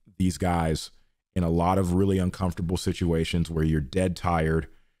around these guys in a lot of really uncomfortable situations where you're dead tired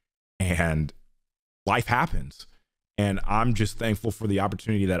and life happens. And I'm just thankful for the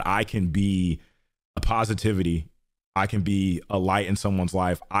opportunity that I can be a positivity. I can be a light in someone's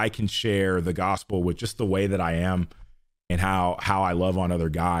life. I can share the gospel with just the way that I am and how I love on other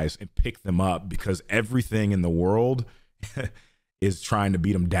guys and pick them up, because everything in the world is trying to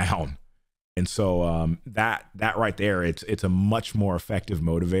beat them down. And so that right there, it's a much more effective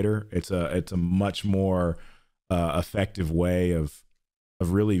motivator. It's a much more effective way of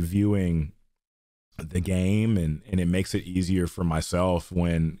really viewing the game, and it makes it easier for myself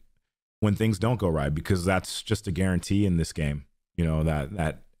when things don't go right, because that's just a guarantee in this game,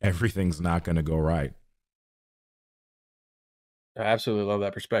 that everything's not going to go right. I absolutely love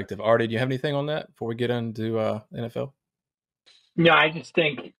that perspective. Artie, do you have anything on that before we get into NFL? No, I just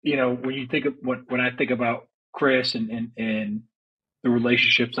think, when you think of when I think about Chris and the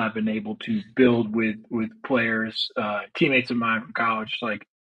relationships I've been able to build with players, teammates of mine from college, like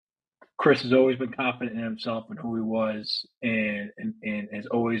Chris has always been confident in himself and who he was, and has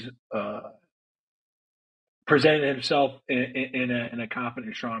always presented himself in a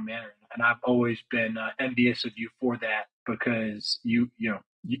confident, strong manner. And I've always been envious of you for that, because you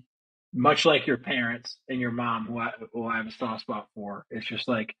much like your parents and your mom, who I have a soft spot for, it's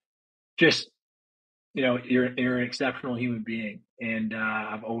you're an exceptional human being, and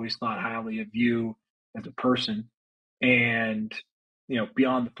I've always thought highly of you as a person. And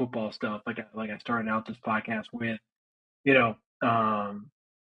beyond the football stuff, like I started out this podcast with,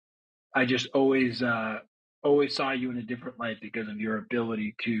 I just always saw you in a different light because of your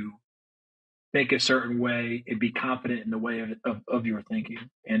ability to think a certain way and be confident in the way of your thinking.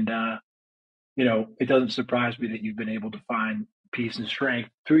 And it doesn't surprise me that you've been able to find peace and strength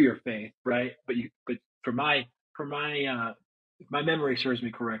through your faith, right? But for my if my memory serves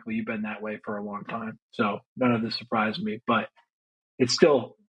me correctly, you've been that way for a long time. So none of this surprised me, but it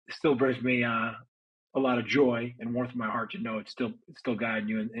still brings me a lot of joy and warmth in my heart to know it's still guiding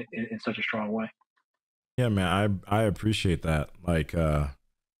you in such a strong way. Yeah, man, I appreciate that. Like,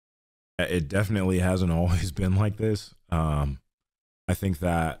 it definitely hasn't always been like this. I think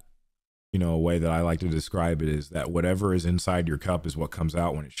that, a way that I like to describe it is that whatever is inside your cup is what comes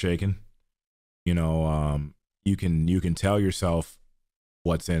out when it's shaken. You can tell yourself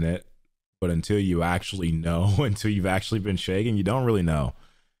what's in it, but until you actually know, until you've actually been shaken, you don't really know.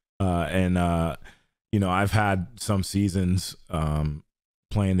 I've had some seasons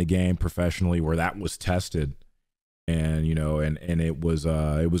playing the game professionally where that was tested, and and it was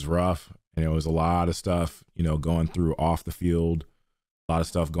rough, and it was a lot of stuff going through off the field, a lot of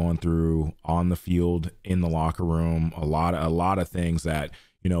stuff going through on the field, in the locker room, a lot of things that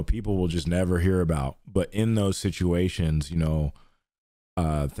people will just never hear about. But in those situations,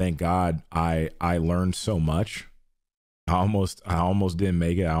 thank God I learned so much. I almost didn't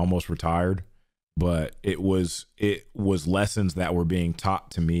make it. I almost retired, but it was lessons that were being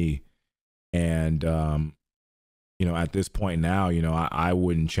taught to me. And at this point now, I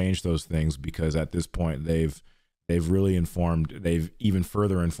wouldn't change those things, because at this point they've even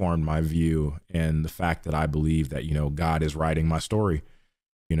further informed my view, and the fact that I believe that God is writing my story.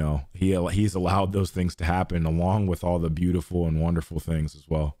 He's allowed those things to happen, along with all the beautiful and wonderful things as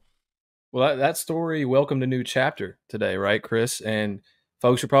well. Well, that story welcomed a new chapter today, right, Chris? And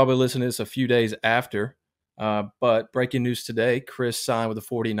folks are probably listening to this a few days after. But breaking news today, Chris signed with the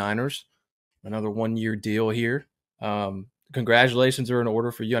 49ers, another 1-year deal here. Congratulations are in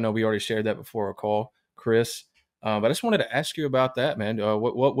order for you. I know we already shared that before our call, Chris. But I just wanted to ask you about that, man.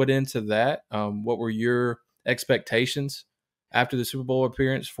 What went into that? What were your expectations after the Super Bowl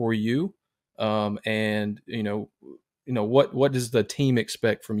appearance for you? And what does the team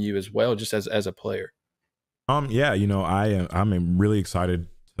expect from you as well, just as a player? I'm really excited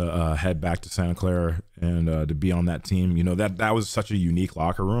to head back to Santa Clara and to be on that team. That was such a unique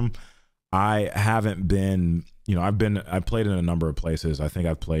locker room. I haven't been, I've played in a number of places. I think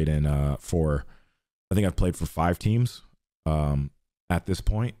I've played for 5 teams at this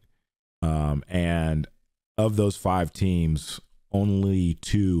point. And of those 5 teams, only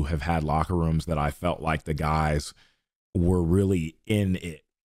 2 have had locker rooms that I felt like the guys were really in it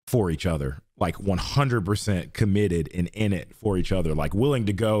for each other, like 100% committed and in it for each other, like willing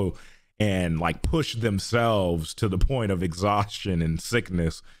to go and like push themselves to the point of exhaustion and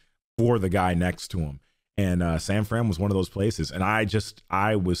sickness for the guy next to him. And San Fran was one of those places. And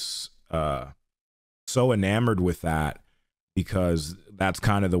I was so enamored with that, because that's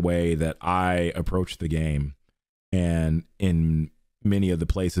kind of the way that I approach the game. And in many of the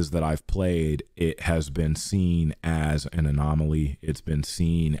places that I've played, it has been seen as an anomaly. It's been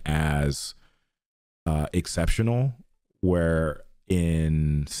seen as exceptional, where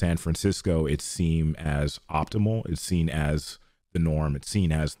in San Francisco, it's seen as optimal. It's seen as the norm. It's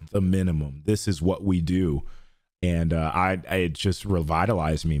seen as the minimum. This is what we do. And it just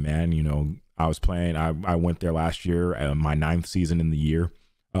revitalized me, man. You know, I was playing, I went there last year, my 9th season in the year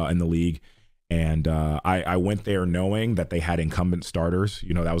in the league. And I went there knowing that they had incumbent starters.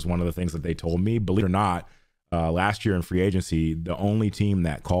 You know, that was one of the things that they told me. Believe it or not, last year in free agency, the only team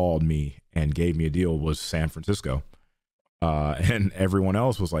that called me and gave me a deal was San Francisco. And everyone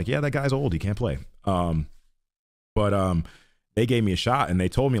else was like, yeah, that guy's old, he can't play. But they gave me a shot, and they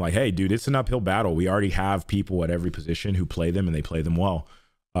told me like, hey, dude, it's an uphill battle. We already have people at every position who play them, and they play them well.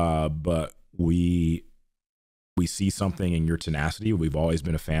 But we see something in your tenacity. We've always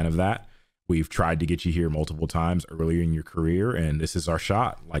been a fan of that. We've tried to get you here multiple times earlier in your career, and this is our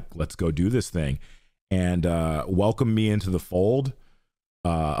shot. Like, let's go do this thing. And welcomed me into the fold,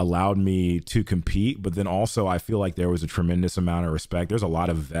 allowed me to compete. But then also, I feel like there was a tremendous amount of respect. There's a lot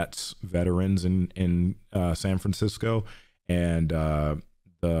of veterans in San Francisco, and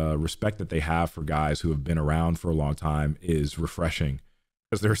the respect that they have for guys who have been around for a long time is refreshing.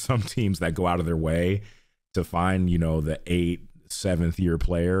 Because there are some teams that go out of their way to find, you know, the 8th, 7th year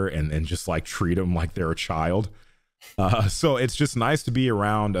player and then just like treat them like they're a child. So it's just nice to be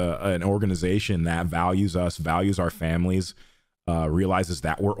around an organization that values us, values our families, realizes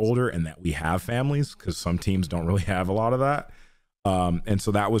that we're older and that we have families, because some teams don't really have a lot of that. And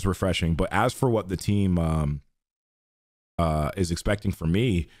so that was refreshing. But as for what the team is expecting from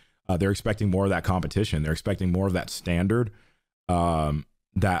me, they're expecting more of that competition. They're expecting more of that standard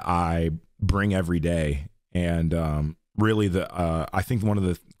that I bring every day. And really, I think one of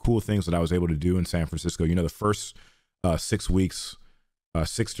the cool things that I was able to do in San Francisco, you know, the first 6 weeks,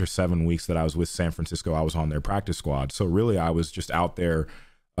 6 or 7 weeks that I was with San Francisco, I was on their practice squad. So really, I was just out there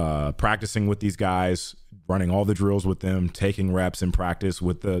practicing with these guys, running all the drills with them, taking reps in practice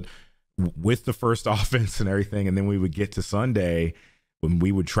with the first offense and everything. And then we would get to Sunday, when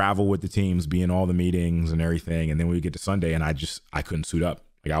we would travel with the teams, be in all the meetings and everything. And then we would get to Sunday, and I couldn't suit up.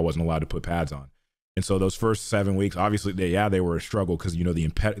 Like, I wasn't allowed to put pads on. And so those first 7 weeks, obviously, they were a struggle, because, you know,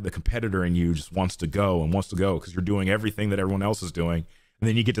 the competitor in you just wants to go because you're doing everything that everyone else is doing. And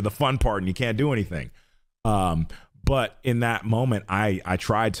then you get to the fun part and you can't do anything. But in that moment, I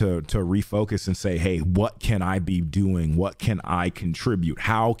tried to refocus and say, hey, what can I be doing? What can I contribute?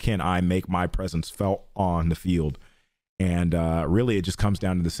 How can I make my presence felt on the field? And really, it just comes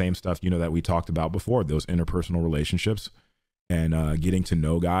down to the same stuff, you know, that we talked about before, those interpersonal relationships, and getting to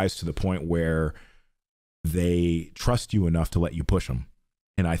know guys to the point where they trust you enough to let you push them.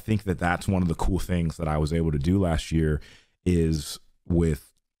 And I think that that's one of the cool things that I was able to do last year, is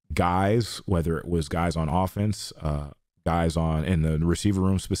with guys, whether it was guys on offense, guys in the receiver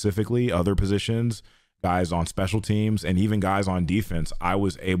room specifically, other positions, guys on special teams, and even guys on defense, I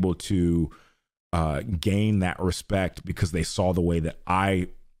was able to gain that respect because they saw the way that I,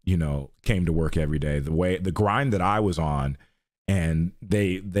 you know, came to work every day, the grind that I was on. And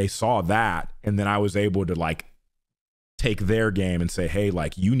they saw that, and then I was able to like take their game and say, hey,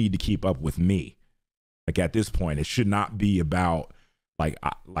 like, you need to keep up with me. Like, at this point, it should not be about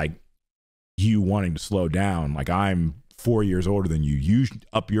like you wanting to slow down. Like, I'm 4 years older than you. You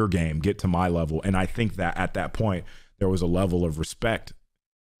up your game, get to my level. And I think that at that point, there was a level of respect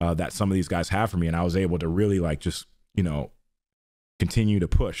that some of these guys have for me, and I was able to really like just, you know, continue to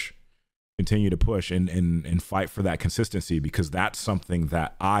push and fight for that consistency, because that's something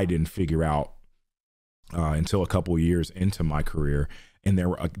that I didn't figure out until a couple of years into my career. And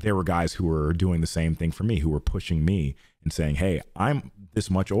there were guys who were doing the same thing for me, who were pushing me and saying, hey, I'm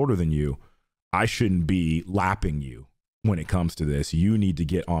this much older than you. I shouldn't be lapping you when it comes to this. You need to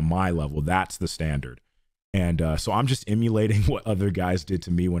get on my level. That's the standard. And so I'm just emulating what other guys did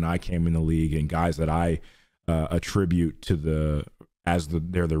to me when I came in the league, and guys that I attribute to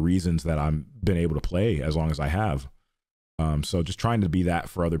they're the reasons that I'm been able to play as long as I have. So just trying to be that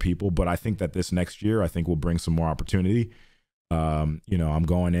for other people. But I think that this next year, I think will bring some more opportunity. You know, I'm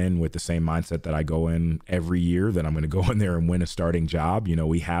going in with the same mindset that I go in every year, that I'm going to go in there and win a starting job. You know,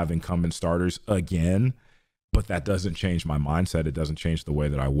 we have incumbent starters again, but that doesn't change my mindset. It doesn't change the way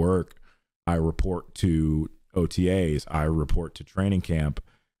that I work. I report to OTAs. I report to training camp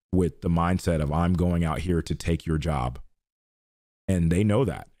with the mindset of I'm going out here to take your job. And they know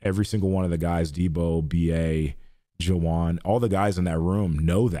that. Every single one of the guys, Debo, BA, Jawan, all the guys in that room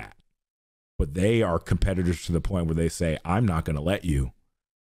know that. But they are competitors to the point where they say, I'm not going to let you.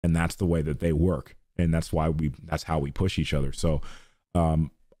 And that's the way that they work. And that's how we push each other. So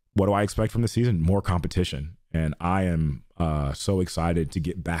what do I expect from the season? More competition. And I am so excited to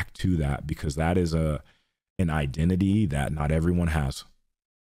get back to that, because that is an identity that not everyone has.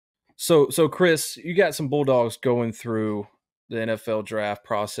 So Chris, you got some Bulldogs going through the NFL draft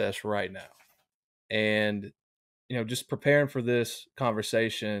process right now. And, just preparing for this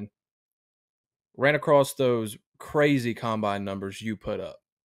conversation, ran across those crazy combine numbers you put up.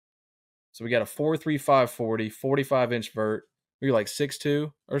 So we got a 4.35 40, 45-inch vert. You're like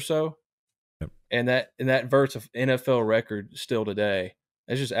 6'2" or so. Yep. And that vert's an NFL record still today.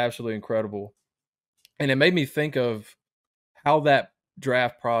 It's just absolutely incredible. And it made me think of how that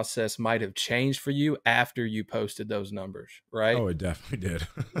draft process might have changed for you after you posted those numbers, right? Oh, it definitely did.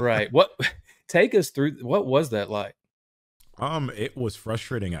 Right. Take us through, what was that like? It was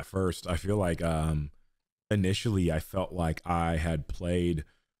frustrating at first. I feel like initially I felt like I had played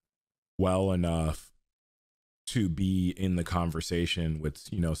well enough to be in the conversation with,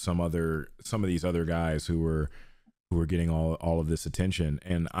 some of these other guys who were getting all of this attention.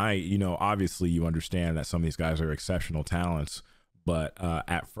 And obviously you understand that some of these guys are exceptional talents, but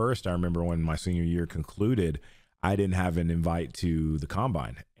at first I remember when my senior year concluded, I didn't have an invite to the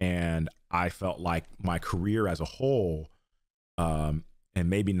combine, and I felt like my career as a whole, and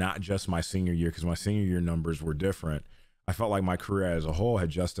maybe not just my senior year, because my senior year numbers were different. I felt like my career as a whole had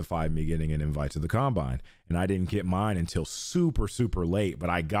justified me getting an invite to the combine, and I didn't get mine until super, super late,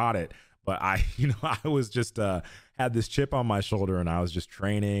 but I got it. But I was just had this chip on my shoulder, and I was just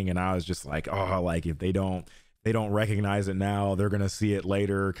training, and I was just like, oh, like if they don't recognize it now, they're going to see it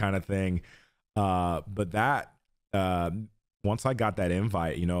later, kind of thing. But that, once I got that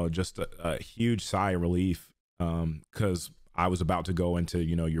invite, just a huge sigh of relief, because I was about to go into,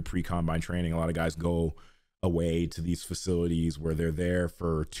 your pre-combine training. A lot of guys go away to these facilities where they're there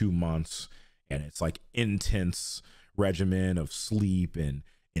for 2 months, and it's like intense regimen of sleep and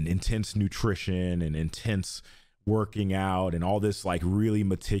intense nutrition and intense working out and all this like really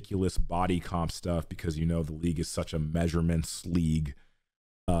meticulous body comp stuff, because the league is such a measurements league.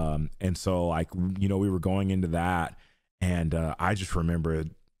 And so like, we were going into that, and I just remember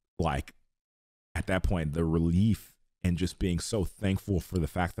like at that point the relief and just being so thankful for the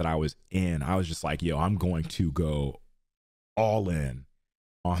fact that I was just like, yo, I'm going to go all in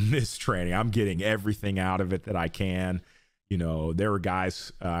on this training. I'm getting everything out of it that I can. There were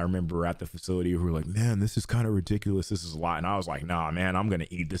guys I remember at the facility who were like, man, this is kind of ridiculous. This is a lot. And I was like, nah, man, I'm going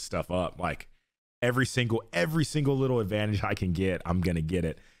to eat this stuff up. Like every single little advantage I can get, I'm going to get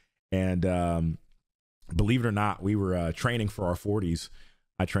it. And believe it or not, we were training for our 40s.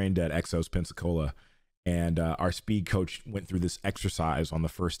 I trained at Exos Pensacola, and our speed coach went through this exercise on the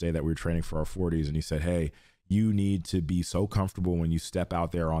first day that we were training for our 40s. And he said, hey, you need to be so comfortable when you step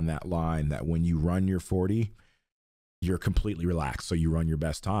out there on that line that when you run your 40, you're completely relaxed, so you run your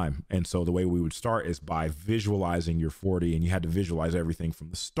best time. And so the way we would start is by visualizing your 40, and you had to visualize everything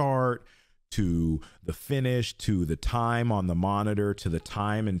from the start to the finish to the time on the monitor to the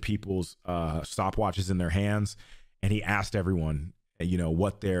time in people's stopwatches in their hands. And he asked everyone,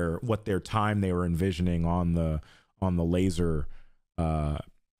 what their time they were envisioning on the laser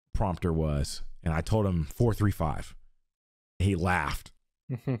prompter was, and I told him 4:35. He laughed.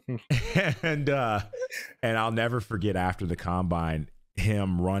 and I'll never forget, after the combine,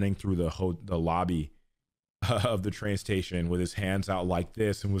 him running through the lobby of the train station with his hands out like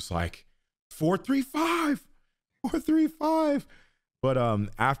this, and was like 4:35. But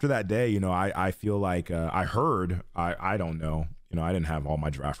after that day, I feel like I heard, I don't know, I didn't have all my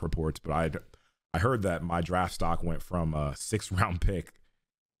draft reports, but I heard that my draft stock went from a 6th round pick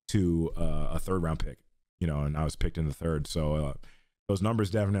to a 3rd round pick, and I was picked in the 3rd. So those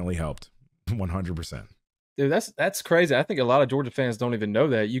numbers definitely helped 100%. Dude, that's crazy. I think a lot of Georgia fans don't even know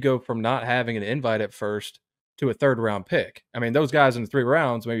that. You go from not having an invite at first to a 3rd round pick. I mean, those guys in the 3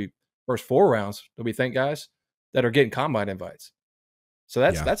 rounds, maybe first 4 rounds, do we think, guys, that are getting combine invites? So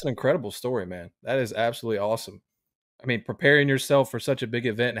that's an incredible story, man. That is absolutely awesome. I mean, preparing yourself for such a big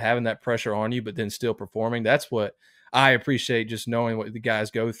event and having that pressure on you, but then still performing, that's what I appreciate, just knowing what the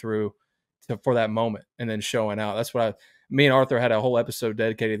guys go through for that moment and then showing out. That's what me and Arthur had a whole episode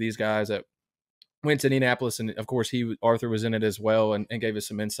dedicated to these guys that went to Indianapolis, and of course Arthur was in it as well, and gave us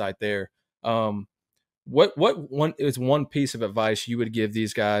some insight there. what one is one piece of advice you would give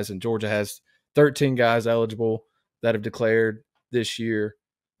these guys? And Georgia has 13 guys eligible that have declared this year.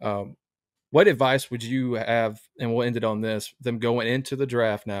 What advice would you have, and we'll end it on this, them going into the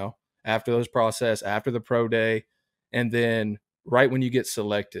draft now, after those process, after the pro day, and then right when you get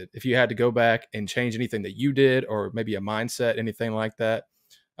selected, if you had to go back and change anything that you did, or maybe a mindset, anything like that,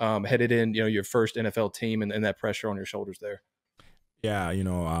 headed in, your first NFL team, and that pressure on your shoulders there? Yeah,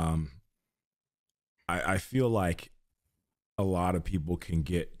 I feel like a lot of people can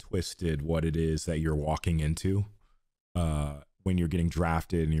get twisted what it is that you're walking into when you're getting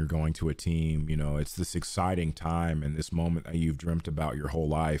drafted and you're going to a team. It's this exciting time and this moment that you've dreamt about your whole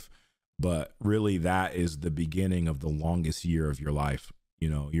life. But really, that is the beginning of the longest year of your life.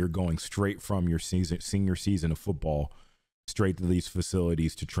 You're going straight from your senior season of football straight to these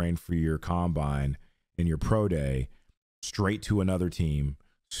facilities to train for your combine and your pro day, straight to another team,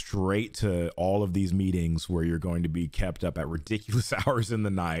 straight to all of these meetings where you're going to be kept up at ridiculous hours in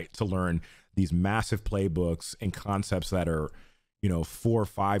the night to learn these massive playbooks and concepts that are, 4 or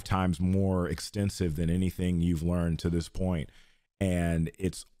 5 times more extensive than anything you've learned to this point. And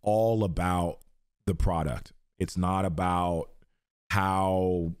it's all about the product. It's not about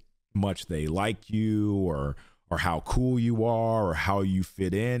how much they like you or how cool you are or how you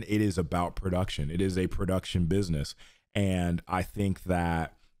fit in. It is about production. It is a production business. And I think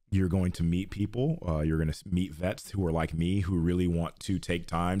that you're going to meet people. You're going to meet vets who are like me, who really want to take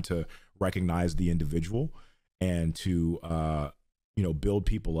time to recognize the individual and to, build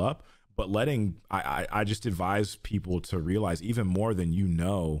people up. But I just advise people to realize, even more than you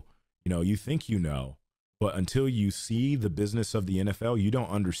think but until you see the business of the NFL, you don't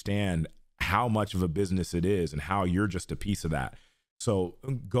understand how much of a business it is and how you're just a piece of that. So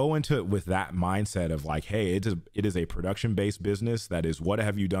go into it with that mindset of like, hey, it is a production-based business. That is, what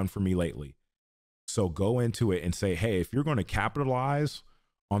have you done for me lately? So go into it and say, hey, if you're going to capitalize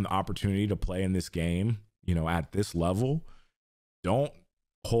on the opportunity to play in this game, at this level, don't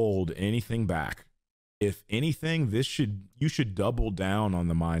hold anything back. If anything, you should double down on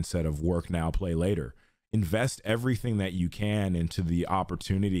the mindset of work now, play later. Invest everything that you can into the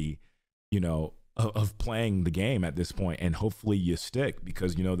opportunity, of playing the game at this point, and hopefully you stick,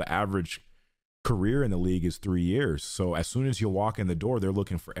 because the average career in the league is 3 years. So as soon as you walk in the door, they're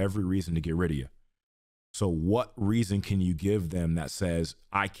looking for every reason to get rid of you. So what reason can you give them that says,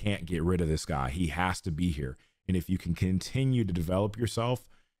 I can't get rid of this guy, he has to be here? And if you can continue to develop yourself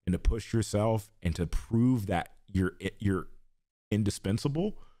and to push yourself and to prove that you're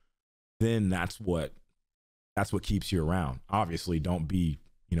indispensable, then that's what keeps you around. Obviously, don't be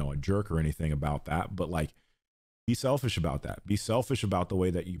a jerk or anything about that, but like, be selfish about that. Be selfish about the way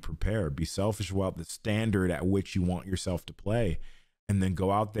that you prepare. Be selfish about the standard at which you want yourself to play, and then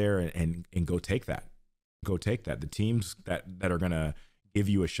go out there and go take that. Go take that. The teams that are gonna give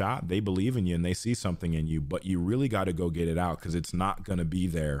you a shot, they believe in you and they see something in you, but you really got to go get it out, because it's not gonna be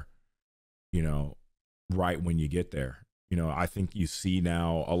there, right when you get there. I think you see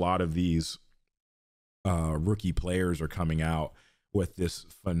now a lot of these rookie players are coming out with this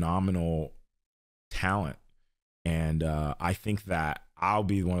phenomenal talent. And I think that I'll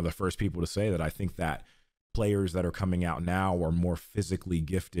be one of the first people to say that I think that players that are coming out now are more physically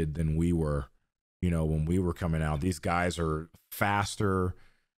gifted than we were, when we were coming out. These guys are faster,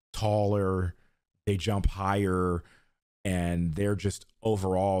 taller, they jump higher, and they're just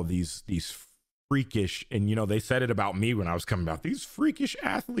overall these freakish, and they said it about me when I was coming out, these freakish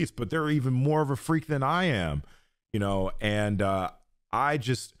athletes, but they're even more of a freak than I am, and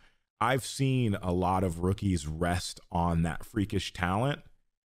I've seen a lot of rookies rest on that freakish talent,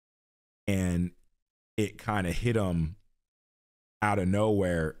 and it kind of hit them out of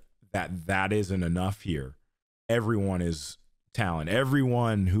nowhere that isn't enough here. Everyone is talent.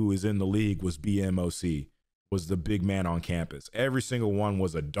 Everyone who is in the league was BMOC, was the big man on campus. Every single one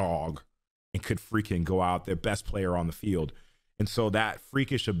was a dog and could freaking go out there, best player on the field. And so that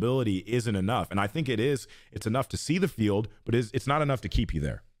freakish ability isn't enough. And I think it's enough to see the field, but it's not enough to keep you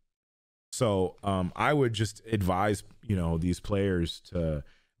there. So I would just advise, these players to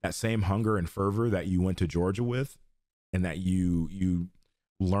that same hunger and fervor that you went to Georgia with, and that you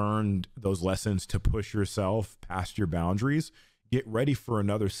learned those lessons to push yourself past your boundaries. Get ready for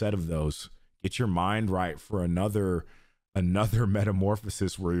another set of those. Get your mind right for another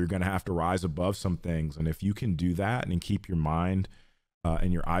metamorphosis where you're going to have to rise above some things. And if you can do that and keep your mind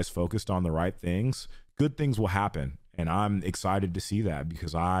and your eyes focused on the right things, good things will happen. And I'm excited to see that,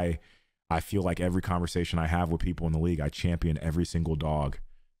 because I feel like every conversation I have with people in the league, I champion every single dog,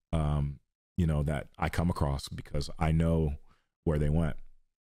 that I come across, because I know where they went.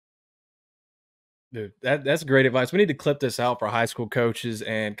 Dude, that's great advice. We need to clip this out for high school coaches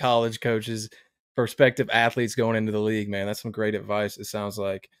and college coaches, prospective athletes going into the league, man. That's some great advice, it sounds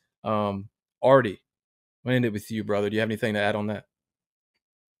like. Artie, I'll end it with you, brother. Do you have anything to add on that?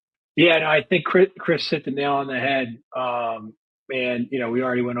 Yeah, no, I think Chris hit the nail on the head. And we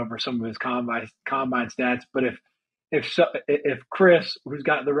already went over some of his combine stats, but if Chris, who's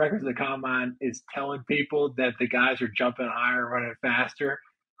got the records of the combine, is telling people that the guys are jumping higher, running faster,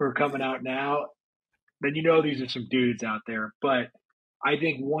 who are coming out now, then these are some dudes out there. But I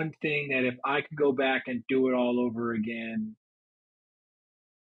think one thing that if I could go back and do it all over again,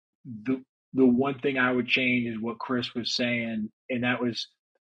 the one thing I would change is what Chris was saying, and that was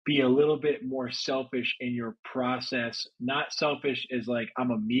be a little bit more selfish in your process. Not selfish as like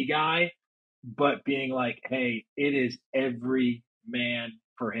I'm a me guy, but being like, hey, it is every man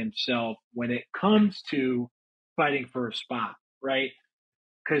for himself when it comes to fighting for a spot, right?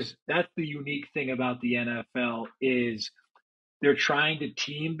 Because that's the unique thing about the NFL is they're trying to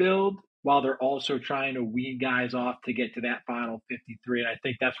team build while they're also trying to wean guys off to get to that final 53. And I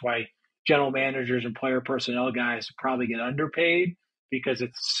think that's why general managers and player personnel guys probably get underpaid because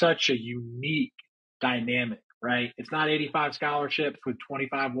it's such a unique dynamic, right? It's not 85 scholarships with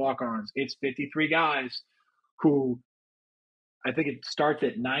 25 walk-ons. It's 53 guys who I think it starts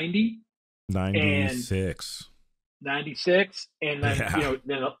at 90 and 96. 96 and then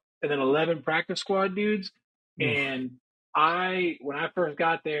Yeah. then 11 practice squad dudes. Oof. And when I first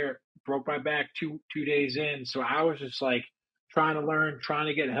got there, broke my back two days in, so I was just like trying to learn, trying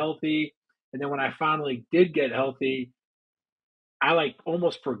to get healthy. And then when I finally did get healthy, I like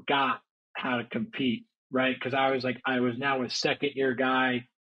almost forgot how to compete, right? Because I was now a second year guy,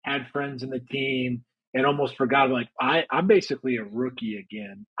 had friends in the team, and almost forgot like I'm basically a rookie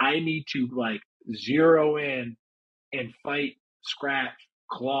again. I need to like zero in and fight, scratch,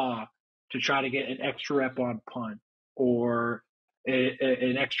 claw to try to get an extra rep on punt or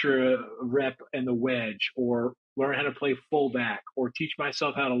an extra rep in the wedge or learn how to play fullback or teach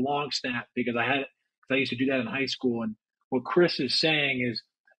myself how to long snap because I used to do that in high school. And what Chris is saying is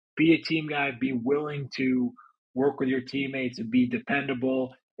be a team guy, be willing to work with your teammates and be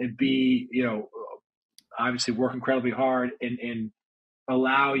dependable and be, obviously work incredibly hard and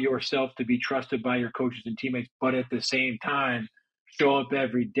allow yourself to be trusted by your coaches and teammates, but at the same time, show up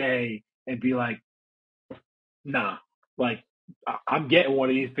every day and be like, nah, like I'm getting one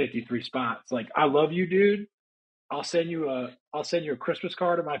of these 53 spots. Like, I love you, dude. I'll send you a Christmas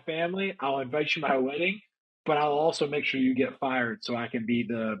card to my family. I'll invite you to my wedding, but I'll also make sure you get fired so I can be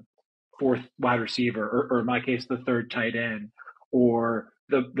the fourth wide receiver, or in my case, the third tight end, or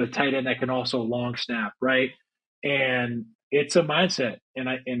the tight end that can also long snap, right? And it's a mindset, and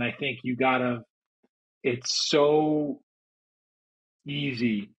I think you gotta. It's so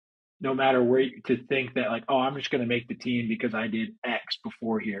easy, no matter where, to think that like, oh, I'm just going to make the team because I did X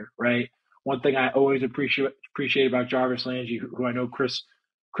before here, right? One thing I always appreciate about Jarvis Landry, who I know Chris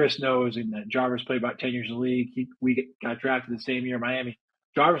knows, and that Jarvis played about 10 years in the league. We got drafted the same year in Miami.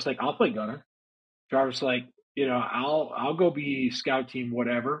 Jarvis like, I'll play gunner. Jarvis like, I'll go be scout team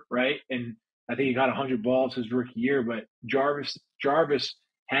whatever, right? And I think he got 100 balls his rookie year, but Jarvis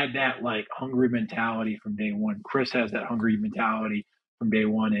had that like hungry mentality from day one. Chris has that hungry mentality from day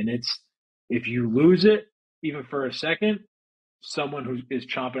one, and it's if you lose it even for a second, someone who is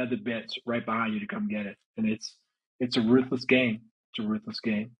chomping at the bits right behind you to come get it, and it's a ruthless game. It's a ruthless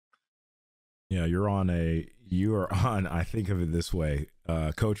game. Yeah, you are on, I think of it this way.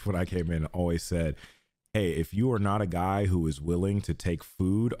 Coach, when I came in, always said, hey, if you are not a guy who is willing to take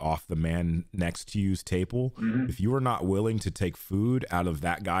food off the man next to you's table, Mm-hmm. if you are not willing to take food out of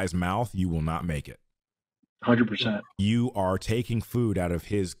that guy's mouth, you will not make it. 100%. You are taking food out of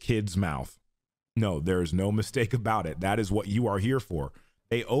his kid's mouth. No, there is no mistake about it. That is what you are here for.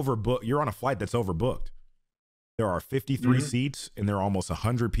 They overbook. You're on a flight that's overbooked. There are 53 seats, and there are almost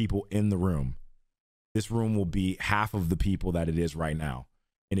 100 people in the room. This room will be half of the people that it is right now.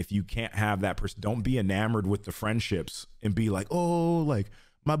 And if you can't have that person, don't be enamored with the friendships and be like, oh, like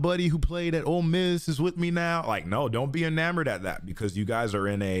my buddy who played at Ole Miss is with me now. Like, no, don't be enamored at that because you guys are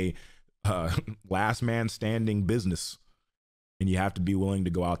in a last man standing business. And you have to be willing to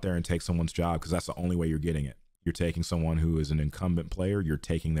go out there and take someone's job because that's the only way you're getting it. You're taking someone who is an incumbent player. You're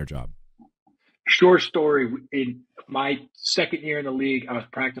taking their job. Short story. In my second year in the league, I was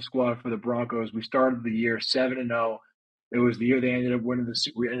practice squad for the Broncos. We started the year 7-0. It was the year they ended up winning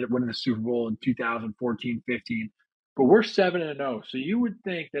we ended up winning the Super Bowl in 2014-15. But we're 7-0. So you would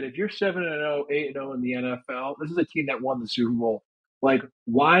think that if you're 7-0, 8-0 in the NFL, this is a team that won the Super Bowl. Like,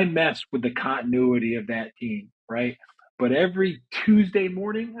 why mess with the continuity of that team, right? But every Tuesday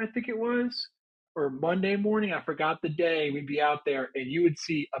morning, I think it was, or Monday morning, I forgot the day, we'd be out there and you would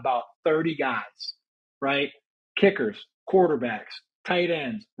see about 30 guys, right? Kickers, quarterbacks, tight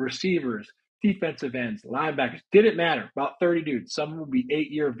ends, receivers, defensive ends, linebackers. Didn't matter. About 30 dudes. Some would be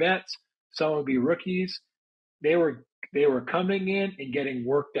 8-year vets, some would be rookies. They were coming in and getting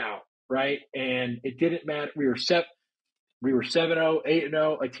worked out, right? And it didn't matter. We were 7-0,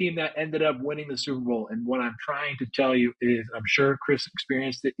 8-0, a team that ended up winning the Super Bowl. And what I'm trying to tell you is, I'm sure Chris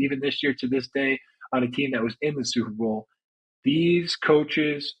experienced it even this year to this day on a team that was in the Super Bowl. These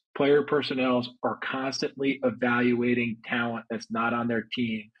coaches, player personnel are constantly evaluating talent that's not on their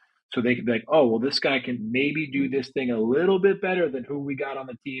team. So they can be like, oh, well, this guy can maybe do this thing a little bit better than who we got on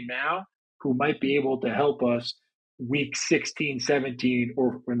the team now, who might be able to help us week 16, 17,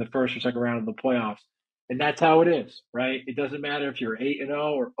 or in the first or second round of the playoffs. And that's how it is, right? It doesn't matter if you're 8-0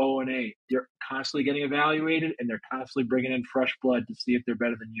 or 0-8. You're constantly getting evaluated, and they're constantly bringing in fresh blood to see if they're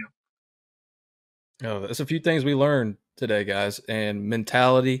better than you. Oh, there's a few things we learned today, guys. And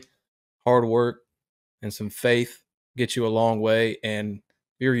mentality, hard work, and some faith get you a long way. And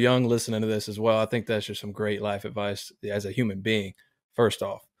if you're young listening to this as well, I think that's just some great life advice as a human being, first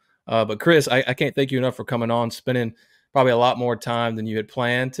off. But Chris, I can't thank you enough for coming on, spending probably a lot more time than you had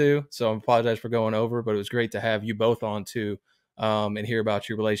planned to. So I apologize for going over, but it was great to have you both on too, and hear about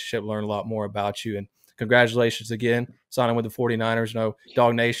your relationship, learn a lot more about you. And congratulations again, signing with the 49ers. No,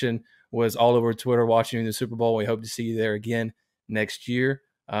 Dawg Nation was all over Twitter watching you in the Super Bowl. We hope to see you there again next year.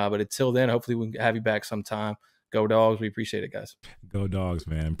 But until then, hopefully we can have you back sometime. Go Dogs. We appreciate it, guys. Go Dogs,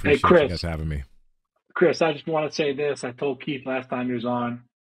 man. Appreciate you guys having me. Chris, I just want to say this. I told Keith last time he was on,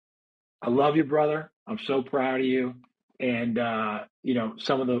 I love you, brother. I'm so proud of you. And,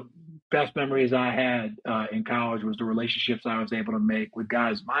 some of the best memories I had in college was the relationships I was able to make with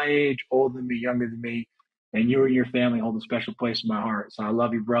guys my age, older than me, younger than me. And you and your family hold a special place in my heart. So I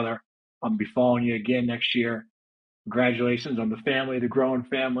love you, brother. I'm going to be following you again next year. Congratulations on the family, the growing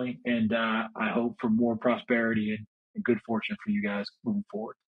family. And I hope for more prosperity and good fortune for you guys moving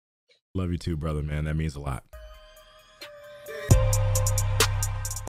forward. Love you too, brother, man. That means a lot.